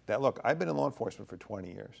that look, I've been in law enforcement for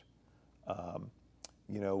 20 years.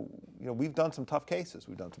 You know, we've done some tough cases.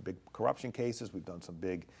 We've done some big corruption cases. We've done some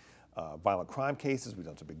big violent crime cases. We've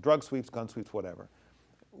done some big drug sweeps, gun sweeps, whatever.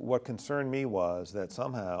 What concerned me was that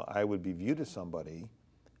somehow I would be viewed as somebody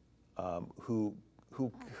who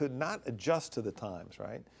could not adjust to the times,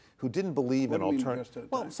 right? Who didn't believe in alternative.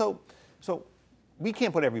 Well, so we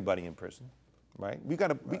can't put everybody in prison, right?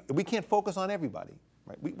 We can't focus on everybody.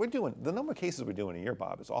 Right? We're doing, the number of cases we're doing a year,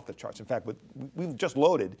 Bob, is off the charts. In fact, we've just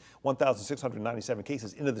loaded 1,697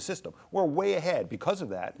 cases into the system. We're way ahead because of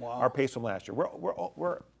that, our pace from last year.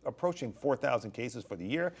 We're approaching 4,000 cases for the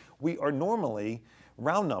year. We are normally,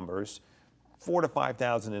 round numbers, 4,000 to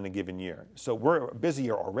 5,000 in a given year. So we're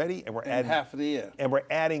busier already, and we're adding half of the year. And we're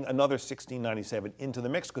adding another 1,697 into the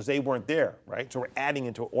mix because they weren't there, right? So we're adding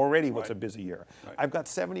into already what's a busy year. Right. I've got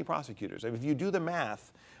 70 prosecutors. If you do the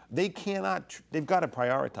math, they've got to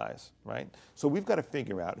prioritize, right? So we've got to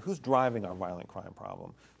figure out who's driving our violent crime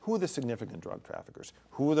problem, who are the significant drug traffickers,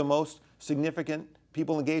 who are the most significant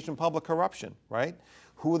people engaged in public corruption, right?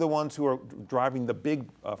 Who are the ones who are driving the big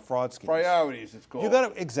fraud schemes? Priorities, it's called. You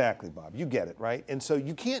got to, exactly, Bob. You get it, right? And so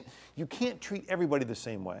you can't treat everybody the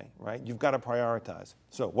same way, right? You've got to prioritize.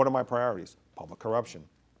 So what are my priorities? Public corruption,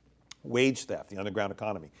 wage theft, the underground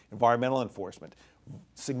economy, environmental enforcement,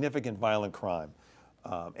 significant violent crime.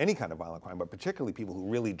 Any kind of violent crime, but particularly people who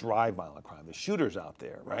really drive violent crime, the shooters out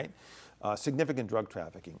there, right? Significant drug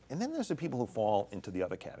trafficking. And then there's the people who fall into the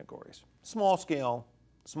other categories. Small scale,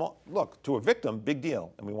 look, to a victim, big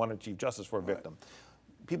deal, and we want to achieve justice for a victim.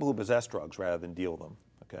 People who possess drugs rather than deal them,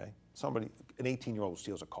 okay? An 18-year-old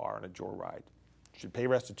steals a car on a joyride, should pay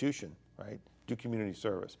restitution, right? Do community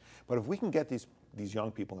service. But if we can get these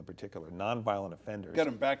young people in particular, nonviolent offenders. Get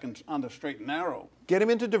them back on the straight and narrow. Get them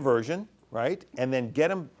into diversion, right? And then get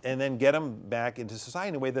them back into society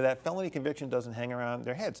in a way that felony conviction doesn't hang around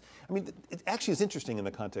their heads. I mean, it actually is interesting in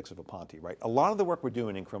the context of Aponte, right? A lot of the work we're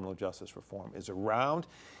doing in criminal justice reform is around,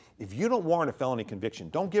 if you don't warrant a felony conviction,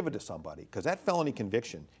 don't give it to somebody, because that felony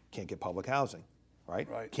conviction can't get public housing, right?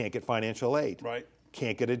 Can't get financial aid. Right.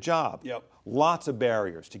 Can't get a job. Yep. Lots of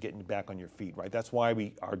barriers to getting you back on your feet, right? That's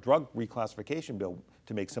why our drug reclassification bill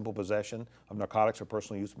to make simple possession of narcotics or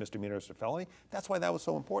personal use misdemeanors or felony, that's why that was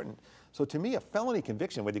so important. So to me, a felony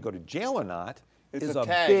conviction, whether you go to jail or not, is a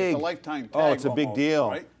tag. big, it's a lifetime tag. Oh, it's a big almost, deal.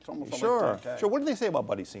 Right? It's almost Sure. a lifetime tag. Sure. What did they say about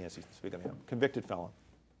Buddy Cianci, speaking of him? Convicted felon.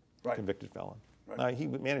 Right. Convicted felon. Right. He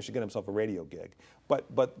managed to get himself a radio gig. But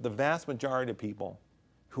the vast majority of people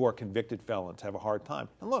who are convicted felons have a hard time.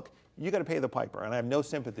 And look, you got to pay the piper. And I have no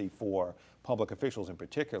sympathy for public officials in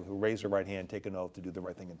particular who raise their right hand, take an oath to do the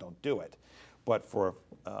right thing and don't do it. But for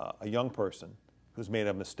a young person who's made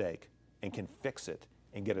a mistake and can fix it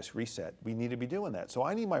and get us reset, we need to be doing that. So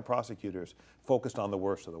I need my prosecutors focused on the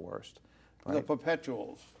worst of the worst. Right? The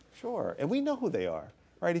perpetuals. Sure. And we know who they are,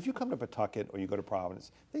 right? If you come to Pawtucket or you go to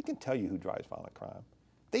Providence, they can tell you who drives violent crime.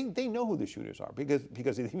 They know who the shooters are because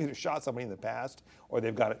they've either shot somebody in the past or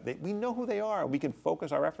they've got it. We know who they are, and we can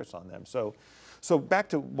focus our efforts on them. So back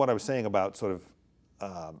to what I was saying about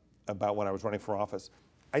about when I was running for office,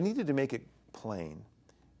 I needed to make it plain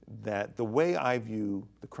that the way I view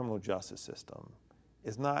the criminal justice system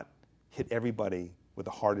is not hit everybody with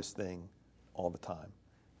the hardest thing all the time.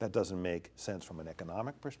 That doesn't make sense from an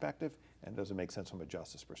economic perspective and doesn't make sense from a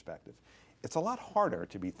justice perspective. It's a lot harder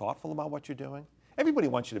to be thoughtful about what you're doing. Everybody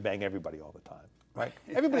wants you to bang everybody all the time, right?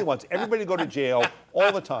 Everybody wants everybody to go to jail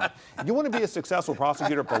all the time. You want to be a successful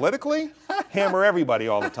prosecutor politically? Hammer everybody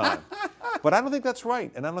all the time. But I don't think that's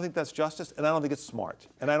right, and I don't think that's justice, and I don't think it's smart,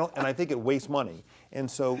 and I think it wastes money. And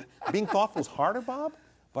so being thoughtful is harder, Bob,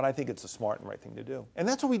 but I think it's a smart and right thing to do. And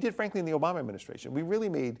that's what we did, frankly, in the Obama administration. We really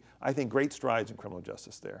made, I think, great strides in criminal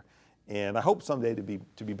justice there. And I hope someday to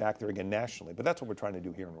be back there again nationally, but that's what we're trying to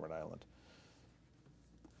do here in Rhode Island.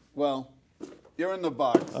 Well, you're in the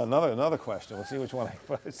box. Another question. We'll see which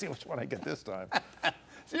one I get this time.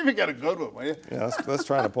 See if you get a good one, will you? Yeah, let's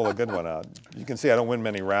try to pull a good one out. You can see I don't win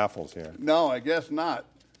many raffles here. No, I guess not.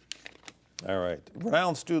 All right. Rhode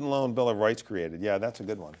Island Student Loan Bill of Rights created. Yeah, that's a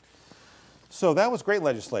good one. So that was great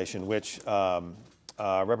legislation, which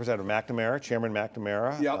Representative McNamara, Chairman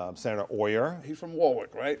McNamara, Yep. Senator Oyer. He's from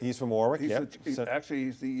Warwick, right? He's from Warwick, yep. Actually,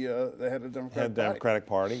 he's the head of the Democratic Party. Democratic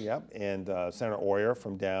Party, yep. And Senator Oyer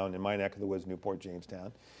from down in my neck of the woods, Newport,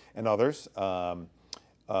 Jamestown, and others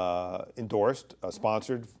endorsed,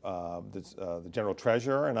 sponsored. The General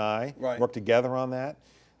Treasurer and I worked together on that.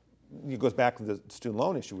 It goes back to the student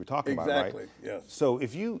loan issue we're talking about, right? Exactly, yes. So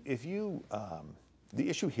the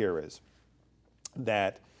issue here is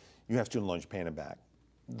that you have student loans, you're paying them back.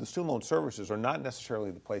 The student loan services are not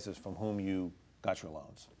necessarily the places from whom you got your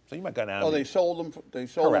loans. So you might get out. Oh, they sold them. They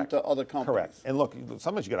sold them to other companies. Correct. And look,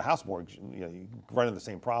 sometimes you get a house mortgage. You run into the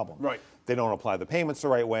same problem. Right. They don't apply the payments the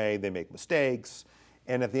right way. They make mistakes,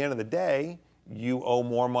 and at the end of the day, you owe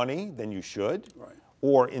more money than you should. Right.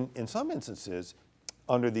 Or in some instances,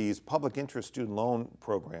 under these public interest student loan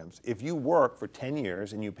programs, if you work for 10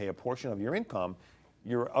 years and you pay a portion of your income,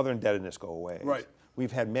 your other indebtedness go away. Right.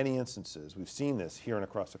 We've had many instances, we've seen this here and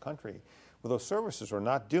across the country, where those services are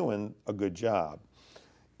not doing a good job.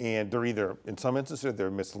 And they're either, in some instances, they're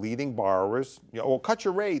misleading borrowers. Well, cut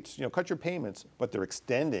your rates, cut your payments, but they're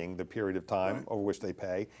extending the period of time over which they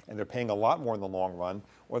pay, and they're paying a lot more in the long run,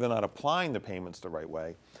 or they're not applying the payments the right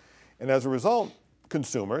way. And as a result,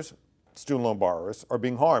 consumers, student loan borrowers, are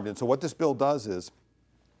being harmed. And so what this bill does is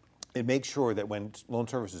it makes sure that when loan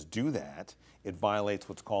services do that, it violates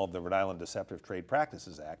what's called the Rhode Island Deceptive Trade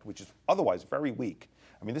Practices Act, which is otherwise very weak.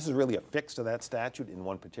 I mean, this is really a fix to that statute in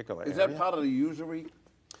one particular area. Is that part of the usury?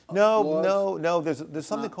 No. There's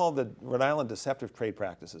something called the Rhode Island Deceptive Trade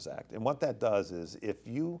Practices Act. And what that does is if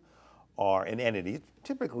you are an entity,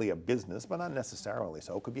 typically a business, but not necessarily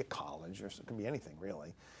so, it could be a college or it could be anything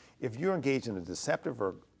really. If you're engaged in a deceptive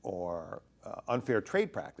or unfair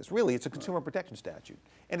trade practice, really it's a consumer protection statute.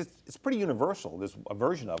 And it's pretty universal. There's a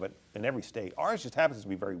version of it in every state. Ours just happens to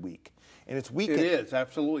be very weak. And it's weak. It is,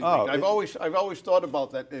 absolutely. Oh, I've always thought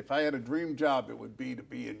about that. If I had a dream job, it would be to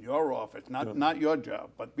be in your office, not your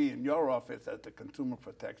job, but be in your office as the consumer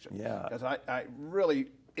protection. Yeah. Because I really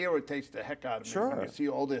irritates the heck out of me when Sure. you see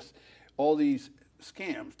all these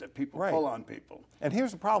scams that people pull on people. And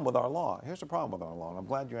here's the problem with our law. And I'm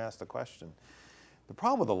glad you asked the question. The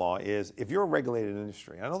problem with the law is if you're a regulated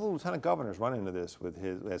industry, I know the lieutenant governor's run into this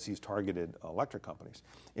as he's targeted electric companies.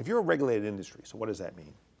 If you're a regulated industry, so what does that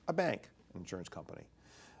mean? A bank, an insurance company,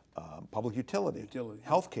 public utility,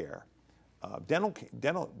 healthcare,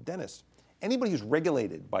 dentists, anybody who's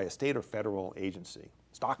regulated by a state or federal agency,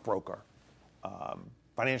 stockbroker,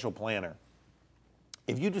 financial planner,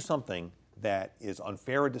 if you do something that is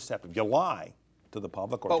unfair or deceptive, you lie to the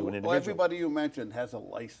public or to an individual. Everybody you mentioned has a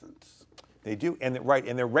license. They do, and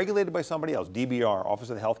they're regulated by somebody else, DBR, Office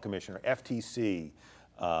of the Health Commissioner, FTC,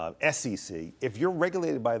 SEC. If you're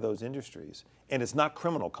regulated by those industries and it's not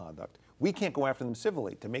criminal conduct, we can't go after them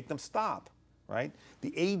civilly to make them stop, right?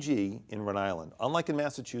 The AG in Rhode Island, unlike in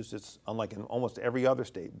Massachusetts, unlike in almost every other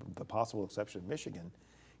state, with the possible exception of Michigan,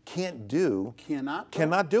 cannot do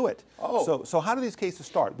it. Oh. So how do these cases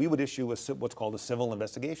start? We would issue what's called a civil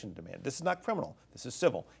investigation demand. This is not criminal. This is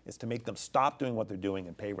civil. It's to make them stop doing what they're doing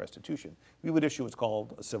and pay restitution. We would issue what's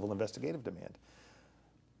called a civil investigative demand.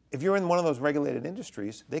 If you're in one of those regulated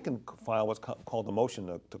industries, they can file what's called a motion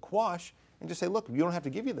to quash and just say, look, you don't have to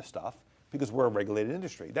give you this stuff because we're a regulated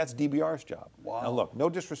industry. That's DBR's job. Wow. Now look, no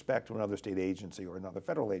disrespect to another state agency or another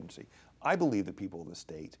federal agency. I believe the people of the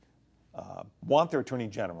state want their attorney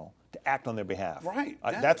general to act on their behalf. Right.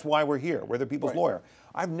 That's why we're here. We're the people's lawyer.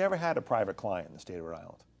 I've never had a private client in the state of Rhode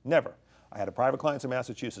Island. Never. I had a private client in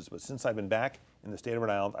Massachusetts, but since I've been back in the state of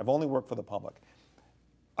Rhode Island, I've only worked for the public.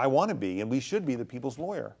 I want to be, and we should be, the people's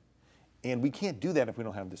lawyer. And we can't do that if we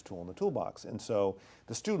don't have this tool in the toolbox. And so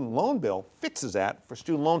the student loan bill fixes that for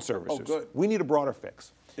student loan servicers. Oh, good. We need a broader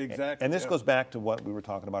fix. Exactly. And this goes back to what we were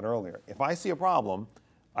talking about earlier. If I see a problem,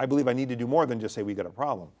 I believe I need to do more than just say we got a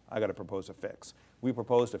problem. I got to propose a fix. We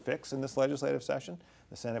proposed a fix in this legislative session.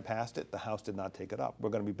 The Senate passed it. The House did not take it up. We're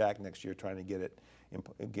going to be back next year trying to get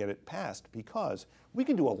it passed because we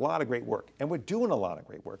can do a lot of great work, and we're doing a lot of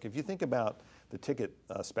great work. If you think about the ticket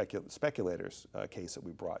speculators case that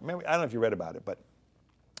we brought, remember, I don't know if you read about it, but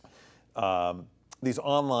these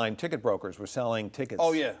online ticket brokers were selling tickets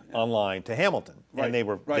online to Hamilton, and they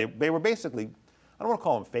were basically, I don't want to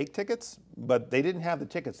call them fake tickets, but they didn't have the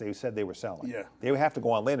tickets they said they were selling. Yeah. They would have to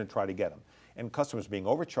go online and try to get them. And customers being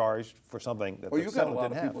overcharged for something that well, the you got a seller lot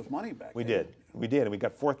didn't of have. people's money back. We did, and we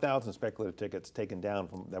got 4,000 speculative tickets taken down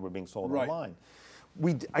from that were being sold online.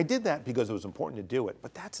 I did that because it was important to do it,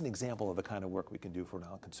 but that's an example of the kind of work we can do for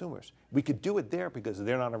non-consumers. We could do it there because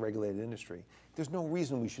they're not a regulated industry. There's no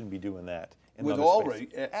reason we shouldn't be doing that in with other all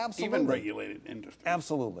spaces. even regulated industries.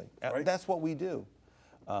 Absolutely, that's what we do.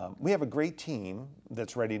 We have a great team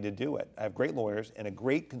that's ready to do it. I have great lawyers and a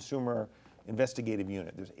great consumer investigative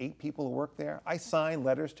unit. There's 8 people who work there. I sign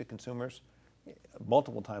letters to consumers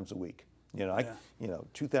multiple times a week.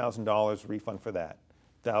 $2,000 refund for that.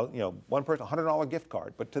 One person, $100 gift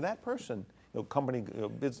card. But to that person, company,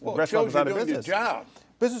 restaurant goes out of business. Your job.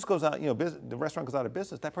 Business goes out, the restaurant goes out of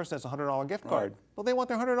business. That person has a $100 gift card. Well, they want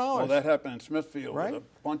their $100. Well, that happened in Smithfield with a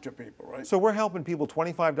bunch of people, right? So we're helping people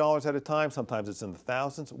 $25 at a time. Sometimes it's in the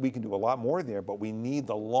thousands. We can do a lot more there, but we need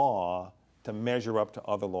the law to measure up to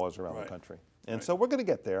other laws around the country. And so we're going to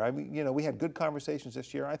get there. I mean, we had good conversations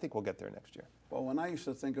this year. I think we'll get there next year. Well, when I used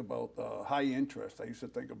to think about high interest, I used to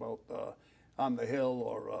think about on the Hill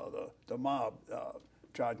or the mob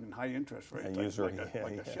charging high interest rates,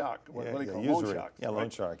 like a shark. What do you call loan sharks? Yeah, loan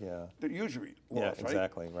shark. Yeah. The usury laws, yeah,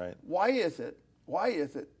 exactly. Right. Why is it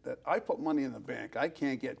that I put money in the bank, I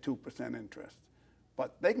can't get 2% interest,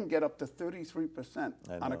 but they can get up to 33%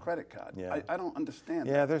 on a credit card? Yeah. I don't understand.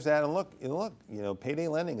 Yeah, there's that. And look, payday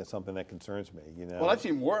lending is something that concerns me. Well, that's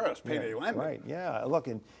even worse, payday lending. Right. Yeah. Look,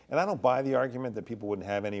 and I don't buy the argument that people wouldn't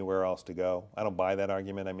have anywhere else to go. I don't buy that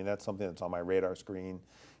argument. I mean, that's something that's on my radar screen,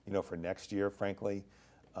 for next year, frankly.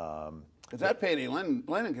 Because that payday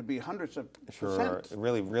lending could be hundreds of percent. It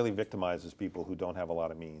really victimizes people who don't have a lot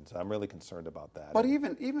of means. I'm really concerned about that. But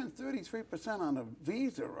even 33% on a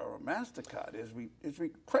Visa or a MasterCard is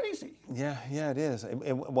crazy. Yeah, it is.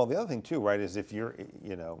 Well, the other thing too, right, is if you're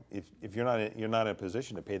if you're not in a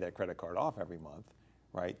position to pay that credit card off every month,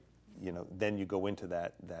 right? Then you go into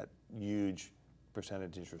that huge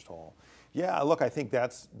percentage interest hole. Yeah, look, I think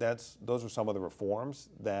those are some of the reforms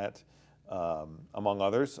that. Among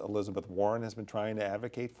others, Elizabeth Warren has been trying to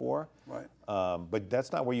advocate for. Right. But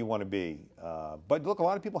that's not where you want to be. But look, a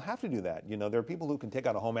lot of people have to do that. There are people who can take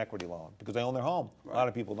out a home equity loan because they own their home. Right. A lot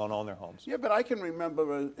of people don't own their homes. Yeah, but I can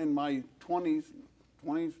remember in my 20s,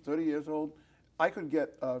 30 years old, I could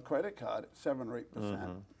get a credit card at 7 or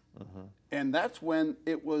 8%. And that's when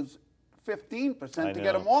it was 15% to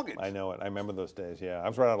get a mortgage. I know it. I remember those days, yeah. I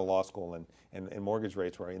was right out of law school, and mortgage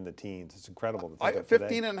rates were in the teens. It's incredible to think of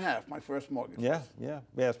 15 and a half, my first mortgage. Yeah.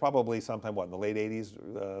 It's probably sometime, in the late 80s?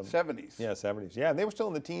 70s. Yeah, 70s. Yeah, and they were still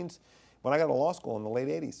in the teens when I got to law school in the late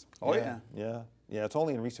 80s. Oh, yeah. Yeah, it's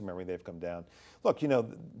only in recent memory they've come down. Look,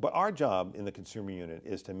 but our job in the consumer unit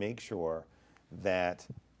is to make sure that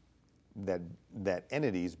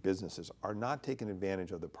entities, businesses, are not taking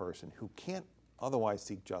advantage of the person who can't otherwise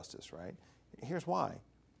seek justice, right? Here's why.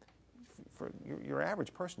 For your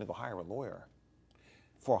average person to go hire a lawyer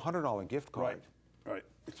for a $100 gift card. Right.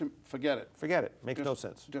 Forget it. Forget it. Makes no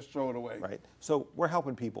sense. Just throw it away. Right. So we're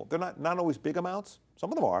helping people. They're not always big amounts. Some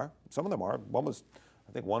of them are. One was,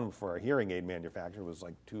 I think one for a hearing aid manufacturer was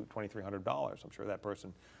like $2,300. I'm sure that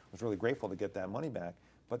person was really grateful to get that money back.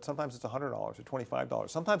 But sometimes it's $100 or $25.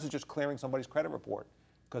 Sometimes it's just clearing somebody's credit report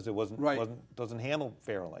because it doesn't handle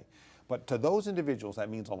fairly. But to those individuals, that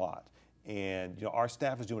means a lot. And our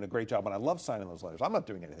staff is doing a great job, and I love signing those letters. I'm not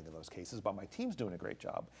doing anything in those cases, but my team's doing a great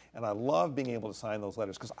job. And I love being able to sign those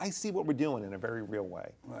letters because I see what we're doing in a very real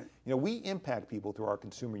way. Right. We impact people through our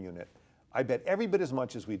consumer unit, I bet every bit as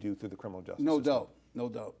much as we do through the criminal justice system. No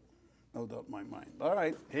doubt in my mind. All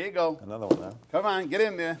right, here you go. Another one, huh? Come on, get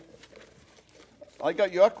in there. I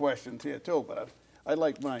got your questions here too, but I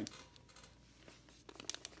like mine.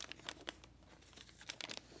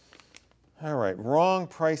 All right, wrong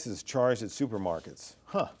prices charged at supermarkets.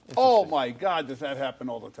 Huh. Oh my God, does that happen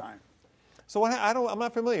all the time? So I'm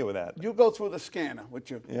not familiar with that. You go through the scanner with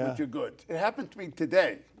your goods. It happened to me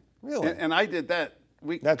today. Really? And I did that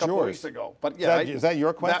a couple of weeks ago. But yeah, is that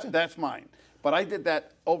your question? That's mine. But I did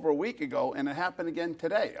that over a week ago, and it happened again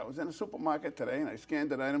today. I was in a supermarket today, and I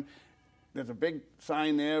scanned an item. There's a big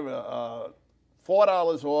sign there,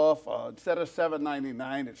 $4 off. Instead of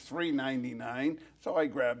 $7.99, it's $3.99. So I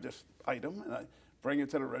grab this item and I bring it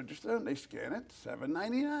to the register and they scan it,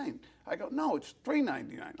 $7.99. I go, no, it's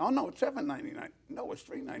 $3.99. Oh no, it's $7.99. No, it's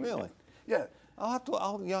 $3.99. Really? Yeah.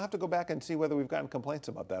 You'll have to go back and see whether we've gotten complaints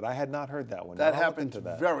about that. I had not heard that one. That happens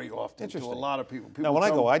very often to a lot of people. Now, when I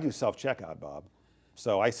go, I do self-checkout, Bob.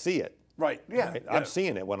 So I see it. Right, yeah. Right? I'm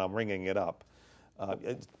seeing it when I'm ringing it up.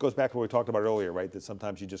 It goes back to what we talked about earlier, right? That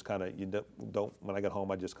sometimes you just kind of, don't, when I get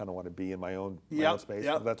home, I just kind of want to be in my own space.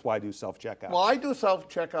 Yep. So that's why I do self-checkout. Well, I do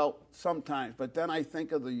self-checkout sometimes, but then I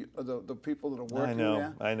think of the people that are working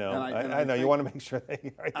there. I know. I know. You want to make sure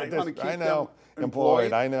they I want to keep them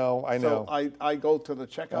employed. I know. So I go to the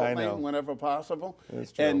checkout lane whenever possible.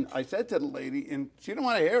 It's true. And I said to the lady, and she didn't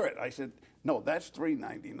want to hear it. I said, no, that's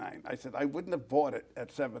 $3.99. I said, I wouldn't have bought it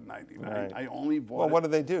at $7.99. Right. I only bought it. Well, what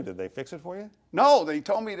did they do? Did they fix it for you? No, they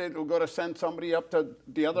told me they were going to send somebody up to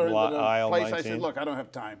the other end of the aisle place. 19? I said, look, I don't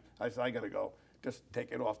have time. I said, I got to go. Just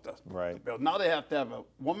take it off the bill. Now they have to have a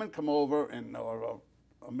woman come over, and or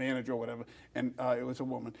a manager or whatever, and it was a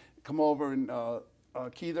woman, come over and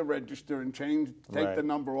key the register and take the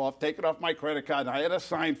number off, take it off my credit card. And I had a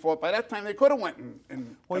sign for it. By that time, they could have went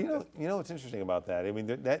and well, you know what's interesting about that? I mean,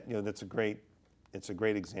 that's a great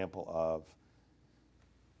example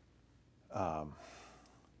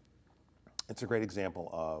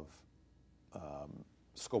of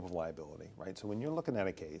scope of liability, right? So when you're looking at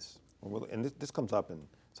a case, and this comes up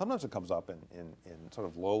sometimes it comes up in sort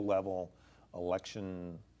of low-level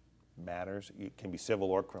election matters. It can be civil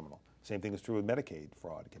or criminal. Same thing is true with Medicaid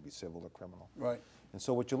fraud. It can be civil or criminal. Right. And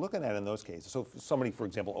so what you're looking at in those cases, so if somebody, for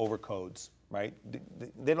example, overcodes, right?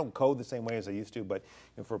 They don't code the same way as they used to, but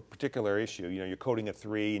for a particular issue, you're coding a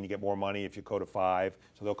 3 and you get more money if you code a 5,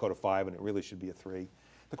 so they'll code a 5 and it really should be a 3.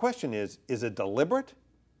 The question is it deliberate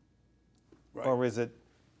or is it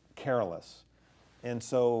careless? And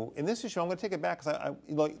so in this issue, I'm going to take it back because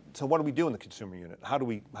so what do we do in the consumer unit? How do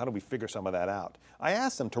we figure some of that out? I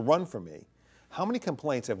asked them to run for me. How many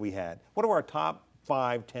complaints have we had? What are our top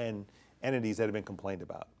 5, 10 entities that have been complained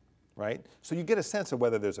about, right? So you get a sense of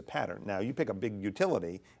whether there's a pattern. Now, you pick a big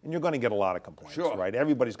utility, and you're going to get a lot of complaints, right?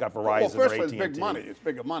 Everybody's got Verizon well, first or it's AT&T. big money. It's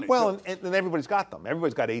bigger money. Well, and everybody's got them.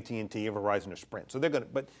 Everybody's got AT&T or Verizon or Sprint. So they're going to,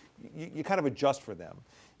 but you kind of adjust for them.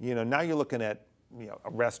 Now you're looking at a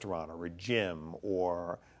restaurant or a gym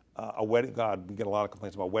or a wedding. God, we get a lot of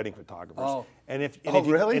complaints about wedding photographers. Oh.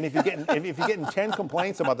 Really? And if you're getting 10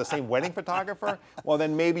 complaints about the same wedding photographer, well,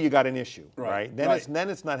 then maybe you got an issue, right? Then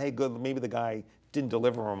it's not, hey, good, maybe the guy didn't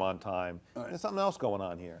deliver them on time. There's something else going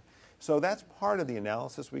on here. So that's part of the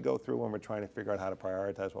analysis we go through when we're trying to figure out how to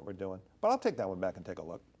prioritize what we're doing. But I'll take that one back and take a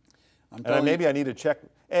look. Maybe I need to check.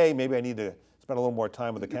 Maybe I need to spend a little more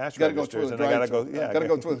time with the cash registers, and I got to go. Yeah, got to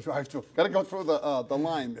go through the drive-through. Got to go through the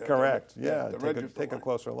line there. Correct. Take a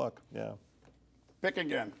closer look. Yeah. Pick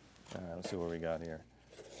again. All right. Let's see what we got here.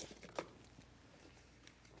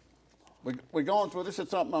 We're going through. This is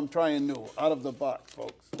something I'm trying new, out of the box,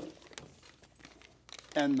 folks.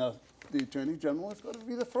 And the Attorney General is going to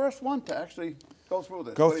be the first one to actually go through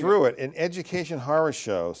this. Go through it. An education horror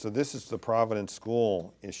show. So this is the Providence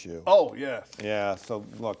school issue. Oh, yes. Yeah. So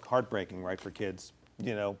look, heartbreaking, right, for kids.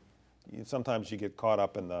 Sometimes you get caught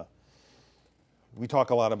up in we talk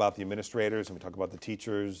a lot about the administrators and we talk about the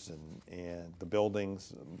teachers and the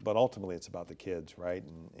buildings, but ultimately it's about the kids, right?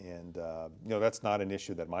 And that's not an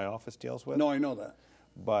issue that my office deals with. No, I know that.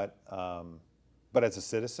 But as a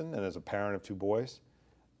citizen and as a parent of 2 boys,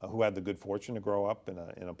 who had the good fortune to grow up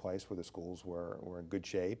in a place where the schools were in good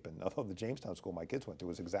shape. And although the Jamestown school my kids went to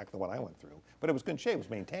was exactly what I went through, but it was good shape, it was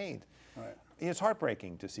maintained. Right. It's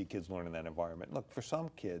heartbreaking to see kids learn in that environment. Look, for some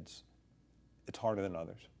kids, it's harder than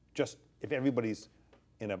others. Just if everybody's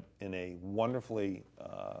in a wonderfully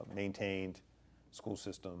maintained school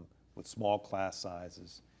system with small class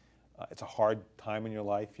sizes, it's a hard time in your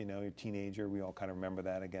life. You're a teenager. We all kind of remember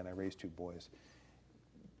that. Again, I raised 2 boys.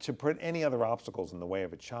 To put any other obstacles in the way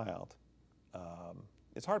of a child,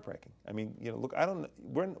 it's heartbreaking. I mean, look,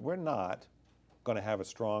 we're not going to have a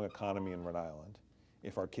strong economy in Rhode Island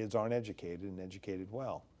if our kids aren't educated and educated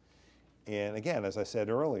well. And again, as I said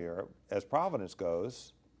earlier, as Providence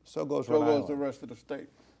goes, so goes Rhode Island. So goes the rest of the state.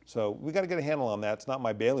 So we got to get a handle on that. It's not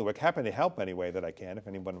my bailiwick. Happy to help any way that I can if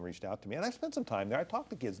anyone reached out to me. And I spent some time there. I talked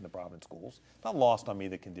to kids in the Providence schools. It's not lost on me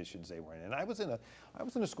the conditions they were in. And I was in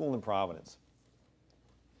a school in Providence,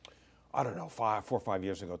 I don't know, 4 or 5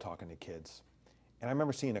 years ago, talking to kids. And I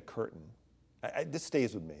remember seeing a curtain. This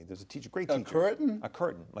stays with me. There's a teacher, great teacher. A curtain? A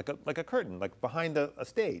curtain, like a curtain, like behind a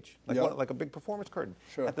stage, like a big performance curtain.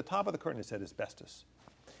 Sure. At the top of the curtain it said asbestos.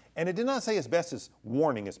 And it did not say asbestos,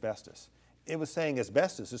 warning asbestos. it was saying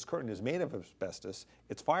asbestos, this curtain is made of asbestos,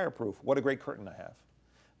 it's fireproof, what a great curtain I have.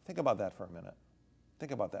 Think about that for a minute.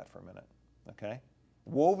 Think about that for a minute, okay?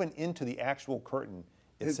 Woven into the actual curtain,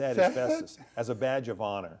 it said asbestos as a badge of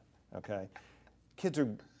honor, okay? Kids are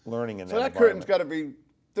learning in that environment. So that curtain's got to be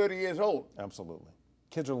 30 years old. Absolutely.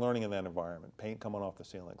 Kids are learning in that environment, paint coming off the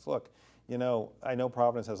ceilings. Look, you know, I know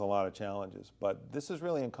Providence has a lot of challenges, but this is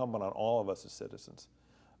really incumbent on all of us as citizens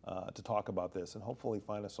to talk about this and hopefully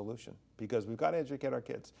find a solution, because we've got to educate our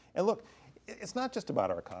kids. And look, it's not just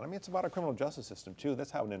about our economy, it's about our criminal justice system too.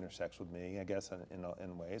 That's how it intersects with me, I guess,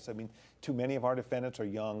 in ways. I mean, too many of our defendants are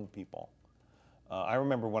young people. I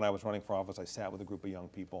remember when I was running for office, I sat with a group of young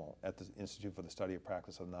people at the Institute for the Study of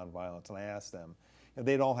Practice of Nonviolence, and I asked them, and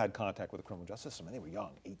they'd all had contact with the criminal justice system, and they were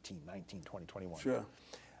young, 18, 19, 20, 21. Sure.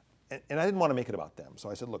 And I didn't want to make it about them. So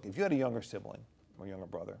I said, look, if you had a younger sibling or younger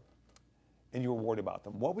brother, and you were worried about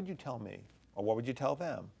them, what would you tell me, or what would you tell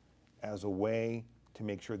them as a way to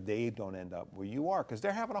make sure they don't end up where you are? Because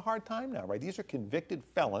they're having a hard time now, right? These are convicted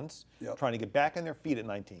felons trying to get back on their feet at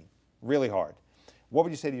 19. Really hard. What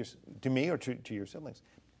would you say to me or to your siblings?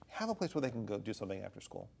 Have a place where they can go do something after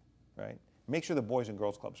school, right? Make sure the Boys and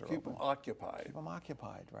Girls Clubs are open. Keep them occupied. Keep them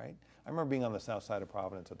occupied, right? I remember being on the south side of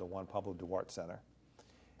Providence at the Juan Pablo Duarte Center,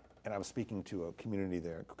 and I was speaking to a community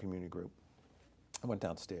there, a community group. I went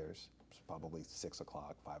downstairs. It was probably 6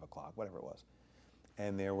 o'clock, 5 o'clock, whatever it was.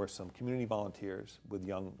 And there were some community volunteers with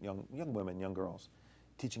young women, young girls,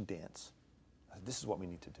 teaching dance. I said, this is what we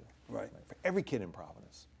need to do. Right. For every kid in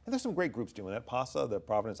Providence. And there's some great groups doing that. PASA, the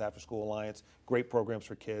Providence After School Alliance, great programs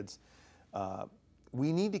for kids.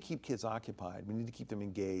 We need to keep kids occupied. We need to keep them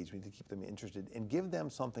engaged. We need to keep them interested and give them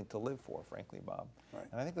something to live for, frankly, Bob. Right.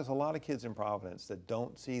 And I think there's a lot of kids in Providence that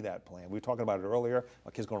don't see that plan. We were talking about it earlier,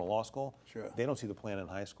 kids going to law school. Sure. They don't see the plan in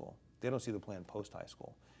high school. They don't see the plan post-high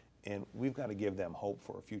school. And we've got to give them hope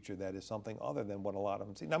for a future that is something other than what a lot of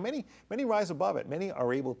them see. Now, many rise above it. Many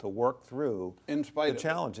are able to work through the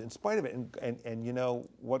challenge, in spite of it. And you know,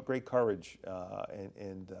 what great courage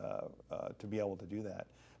to be able to do that.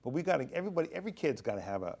 But we got to, every kid's got to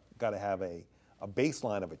have a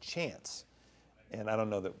baseline of a chance. And I don't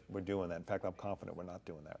know that we're doing that. In fact, I'm confident we're not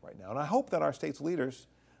doing that right now. And I hope that our state's leaders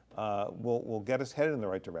will get us headed in the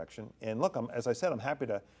right direction. And look, as I said, I'm happy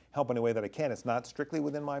to help in any way that I can. It's not strictly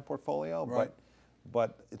within my portfolio, right,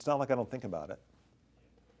 but it's not like I don't think about it.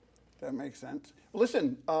 That makes sense.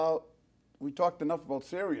 Listen, we talked enough about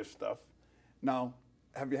serious stuff. Now,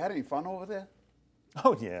 have you had any fun over there?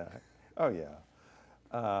 Oh, yeah. Oh, yeah.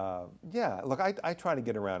 Yeah, look, I try to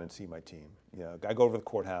get around and see my team. You know, I go over to the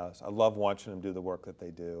courthouse. I love watching them do the work that they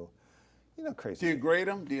do. You know, crazy. Do you grade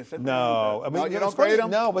them? Do you sit No, I mean, no, you don't grade them.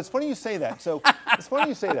 No, but it's funny you say that. So it's funny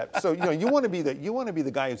you say that. So you know, you want to be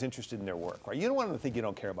the guy who's interested in their work, right? You don't want them to think you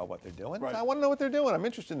don't care about what they're doing. Right. I want to know what they're doing. I'm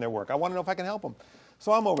interested in their work. I want to know if I can help them.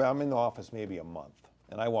 So I'm in the office maybe a month,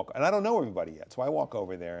 and I don't know everybody yet. So I walk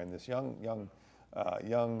over there, and this youngish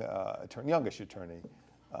attorney,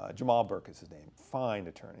 Jamal Burke is his name, fine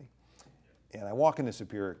attorney, and I walk into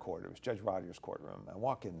Superior Court. It was Judge Rogers' courtroom. I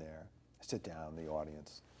walk in there, I sit down in the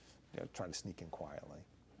audience. You know, trying to sneak in quietly.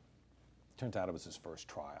 Turns out it was his first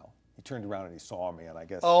trial. He turned around and he saw me, and I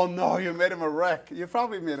guess. Oh no, you made him a wreck. You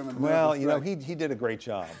probably made him a Well, you know, he did a great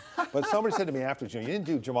job. But somebody said to me afterwards, you didn't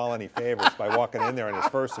do Jamal any favors by walking in there on his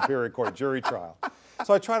first Superior Court jury trial.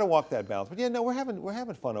 So I try to walk that balance. But yeah, no, we're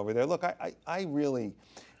having fun over there. Look,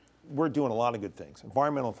 we're doing a lot of good things.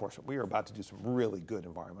 Environmental enforcement. We are about to do some really good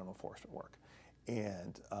environmental enforcement work.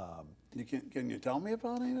 And can you tell me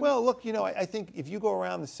about it? Well, look, you know, I think if you go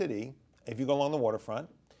around the city, if you go along the waterfront,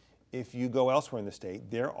 if you go elsewhere in the state,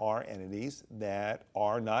 there are entities that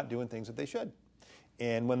are not doing things that they should.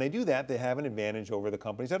 And when they do that, they have an advantage over the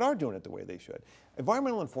companies that are doing it the way they should.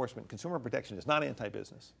 Environmental enforcement, consumer protection is not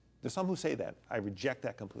anti-business. There's some who say that. I reject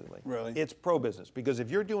that completely. Really? It's pro-business, because if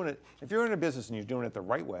you're doing it, if you're in a business and you're doing it the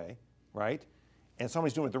right way, right? And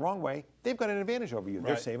somebody's doing it the wrong way, they've got an advantage over you. Right.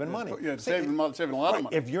 They're saving money. Yeah, saving a lot of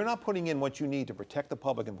money. If you're not putting in what you need to protect the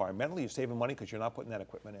public environmentally, you're saving money because you're not putting that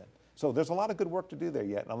equipment in. So there's a lot of good work to do there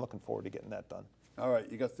yet, and I'm looking forward to getting that done. All right,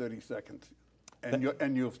 you got 30 seconds.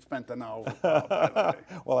 And you've spent an hour with Bob, by the way.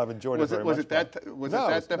 Well, I've enjoyed it very much. Was it that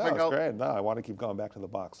difficult? No, it's great. No, I want to keep going back to the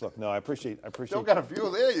box. Look, no, I appreciate. Still got a few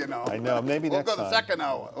there, you know. I know. Maybe next time. We'll go the second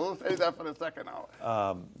hour. We'll save that for the second hour.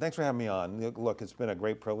 Thanks for having me on. Look, it's been a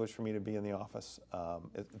great privilege for me to be in the office.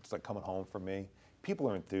 It's like coming home for me. People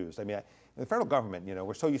are enthused. I mean, the federal government, you know,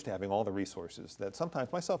 we're so used to having all the resources that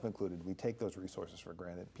sometimes, myself included, we take those resources for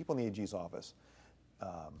granted. People in the AG's office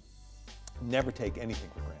never take anything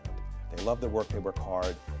for granted. They love their work, they work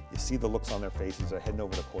hard. You see the looks on their faces, they're heading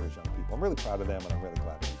over the court as young people. I'm really proud of them, and I'm really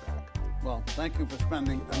glad to be back. Well, thank you for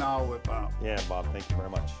spending an hour with Bob. Yeah, Bob, thank you very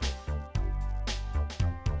much.